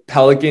think the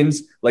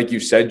Pelicans, like you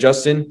said,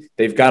 Justin,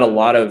 they've got a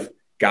lot of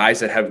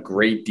guys that have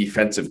great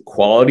defensive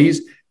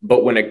qualities,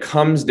 but when it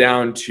comes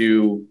down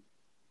to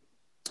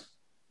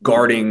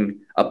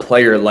guarding a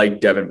player like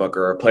Devin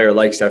Booker or a player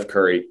like Steph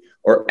Curry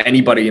or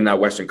anybody in that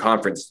Western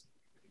Conference,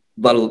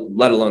 let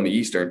alone the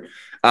Eastern,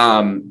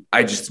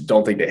 I just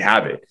don't think they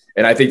have it.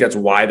 And I think that's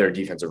why their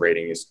defensive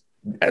rating is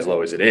as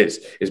low as it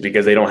is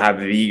because they don't have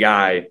the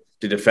guy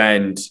to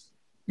defend,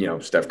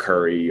 Steph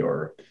Curry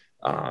or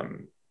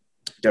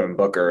Devin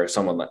Booker or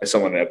someone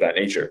of that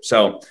nature.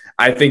 So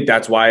I think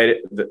that's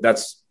why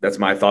that's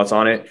my thoughts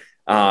on it.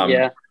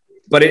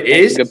 But it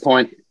is a good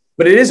point.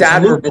 But it is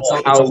admirable. It's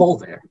a hole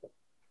there.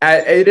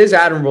 It is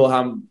admirable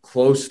how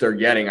close they're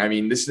getting. I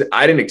mean,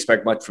 I didn't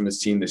expect much from this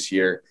team this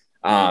year.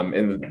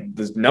 And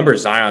the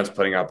numbers Zion's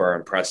putting up are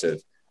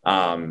impressive.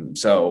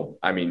 So,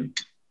 I mean,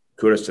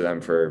 kudos to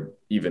them for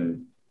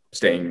even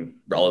staying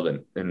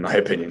relevant, in my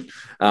opinion.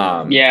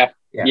 Yeah,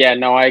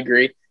 no, I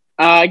agree.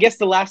 I guess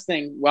the last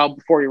thing,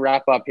 before we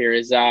wrap up here,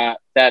 is that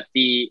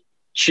we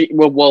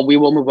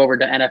will move over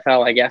to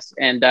NFL, I guess,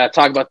 and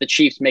talk about the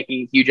Chiefs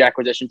making a huge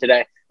acquisition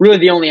today. Really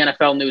the only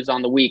NFL news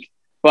on the week.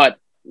 But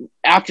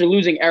after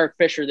losing Eric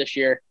Fisher this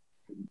year,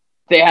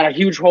 they had a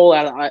huge hole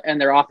in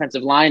their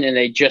offensive line, and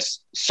they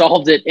just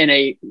solved it in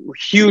a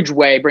huge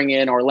way, bringing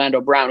in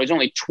Orlando Brown, who's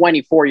only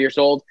 24 years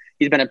old.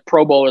 He's been a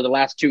Pro Bowler the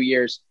last 2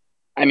 years.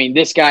 I mean,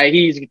 this guy,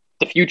 he's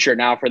the future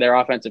now for their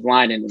offensive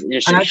line, and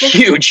it's a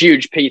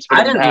huge piece for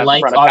them to have in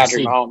front of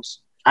Patrick Mahomes.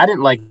 I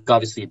didn't like,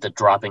 obviously, the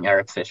dropping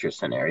Eric Fisher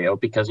scenario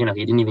because, he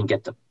didn't even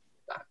get the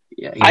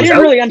I didn't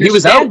really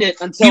understand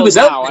it until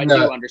now. I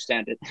do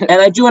understand it.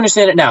 And I do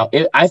understand it now.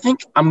 I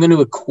think I'm going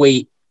to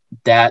equate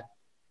that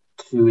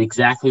to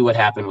exactly what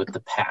happened with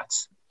the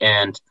Pats.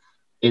 And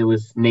it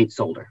was Nate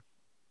Solder.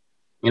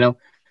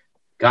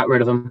 Got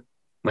rid of him,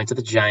 went to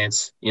the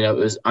Giants. It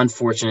was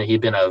unfortunate.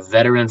 He'd been a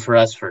veteran for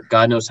us for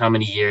God knows how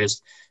many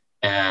years.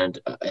 And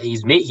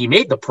he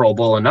made the Pro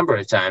Bowl a number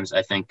of times.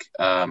 I think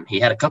he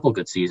had a couple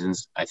good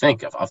seasons, I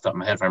think, off the top of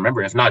my head, if I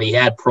remember. If not, he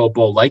had Pro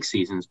Bowl-like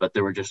seasons, but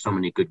there were just so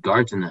many good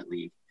guards in that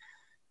league.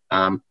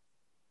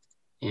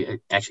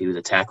 He was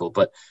a tackle.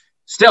 But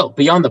still,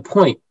 beyond the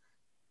point,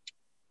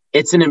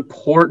 it's an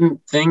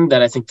important thing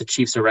that I think the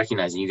Chiefs are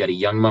recognizing. You got a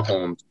young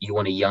Mahomes. You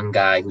want a young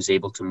guy who's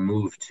able to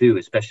move, too,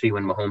 especially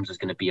when Mahomes is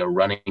going to be a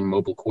running,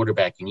 mobile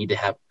quarterback. You need to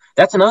have –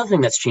 that's another thing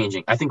that's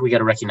changing. I think we got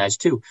to recognize,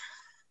 too.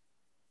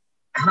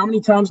 How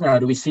many times now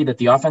do we see that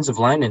the offensive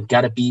linemen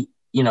got to be,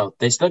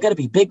 they still got to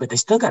be big, but they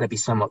still got to be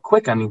somewhat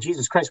quick? I mean,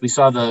 Jesus Christ, we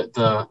saw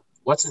the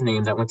what's his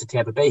name that went to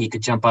Tampa Bay. He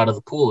could jump out of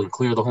the pool and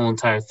clear the whole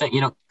entire thing.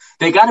 You know,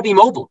 they got to be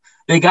mobile.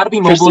 They got to be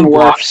mobile Tristan and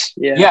block. Wirfs,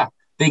 Yeah,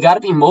 they got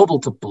to be mobile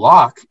to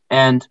block.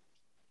 And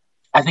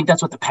I think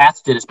that's what the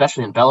Pats did,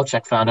 especially when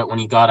Belichick found out when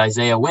he got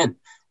Isaiah Wynn.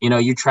 You know,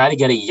 you try to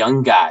get a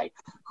young guy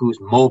who's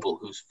mobile,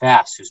 who's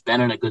fast, who's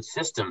been in a good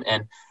system.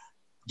 And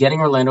getting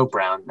Orlando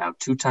Brown, now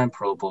 2-time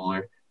Pro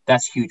Bowler,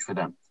 that's huge for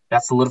them.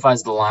 That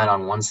solidifies the line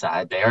on one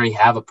side. They already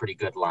have a pretty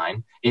good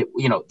line.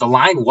 The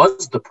line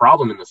was the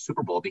problem in the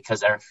Super Bowl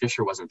because Eric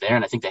Fisher wasn't there,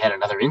 and I think they had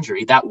another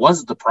injury. That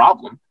was the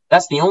problem.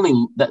 That's the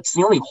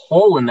only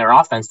hole in their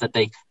offense that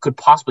they could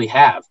possibly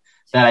have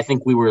that I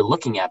think we were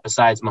looking at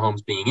besides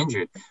Mahomes being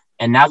injured.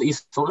 And now that you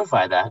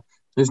solidify that,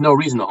 there's no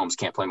reason Mahomes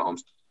can't play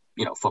Mahomes,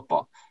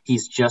 football.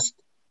 He's just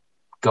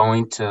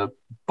going to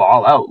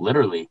ball out,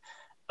 literally.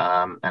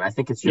 And I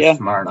think it's just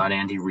smart on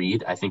Andy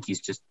Reid. I think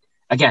he's just,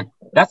 again,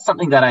 that's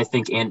something that I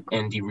think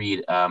Andy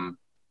Reid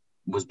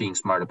was being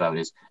smart about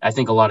is I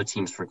think a lot of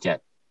teams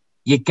forget.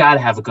 You got to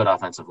have a good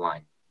offensive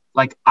line.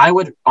 Like, I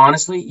would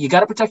honestly, you got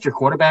to protect your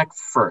quarterback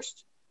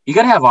first. You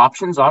got to have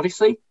options,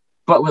 obviously.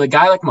 But with a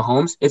guy like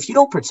Mahomes, if you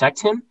don't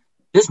protect him,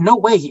 there's no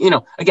way,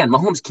 again,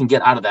 Mahomes can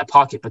get out of that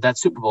pocket, but that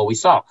Super Bowl we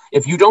saw,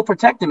 if you don't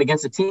protect him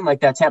against a team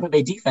like that Tampa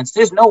Bay defense,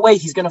 there's no way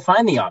he's going to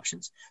find the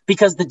options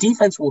because the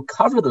defense will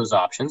cover those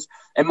options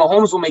and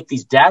Mahomes will make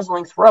these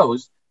dazzling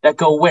throws that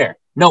go where?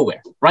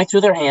 Nowhere. Right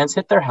through their hands,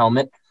 hit their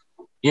helmet,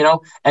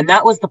 and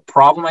that was the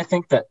problem I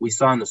think that we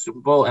saw in the Super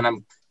Bowl.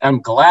 And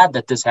I'm glad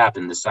that this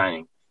happened, this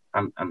signing.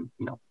 I'm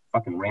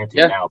fucking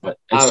ranting now, but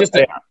it's just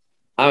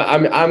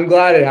I'm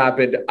glad it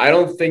happened. I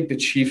don't think the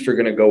Chiefs are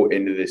going to go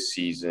into this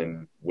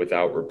season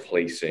without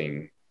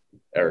replacing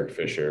Eric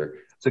Fisher.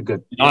 It's a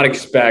good. Not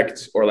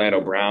expect Orlando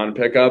Brown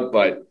pickup,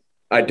 but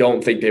I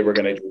don't think they were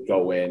going to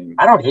go in.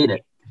 I don't hate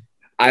it.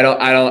 I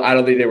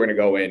don't think they were going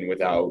to go in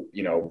without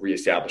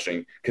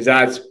reestablishing, because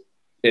that's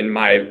in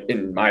my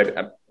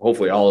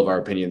hopefully all of our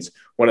opinions,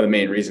 one of the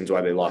main reasons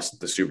why they lost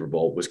the Super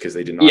Bowl was because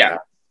they did not have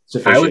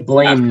sufficient. I would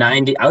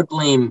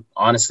blame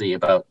honestly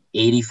about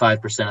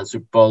 85% of the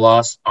Super Bowl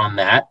loss on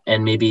that,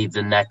 and maybe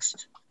the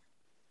next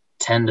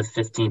 10 to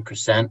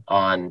 15%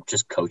 on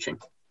just coaching.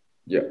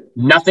 Yeah.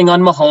 Nothing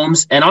on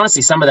Mahomes, and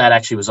honestly, some of that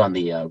actually was on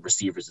the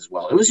receivers as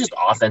well. It was just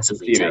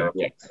offensively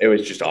terrible. Yeah. It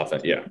was just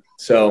offense. Yeah.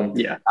 So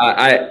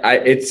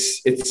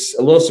it's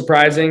a little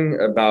surprising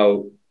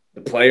about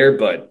the player,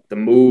 but the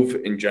move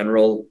in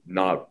general,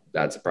 not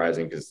that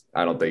surprising, because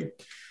I don't think.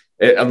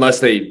 Unless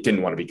they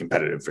didn't want to be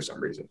competitive for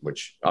some reason,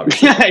 which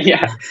obviously,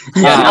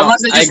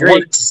 unless they just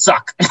wanted to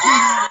suck.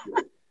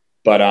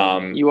 But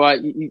you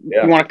want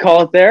to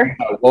call it there?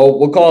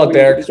 We'll call it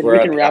there because we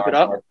can wrap it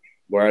up.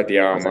 We're at the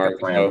hour mark.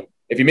 So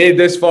if you made it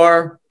this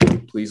far,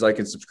 please like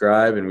and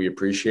subscribe, and we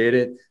appreciate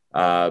it.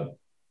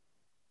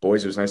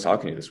 Boys, it was nice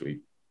talking to you this week.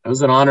 It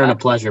was an honor and a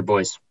pleasure,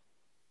 boys.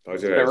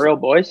 The real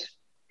boys.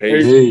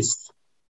 Peace.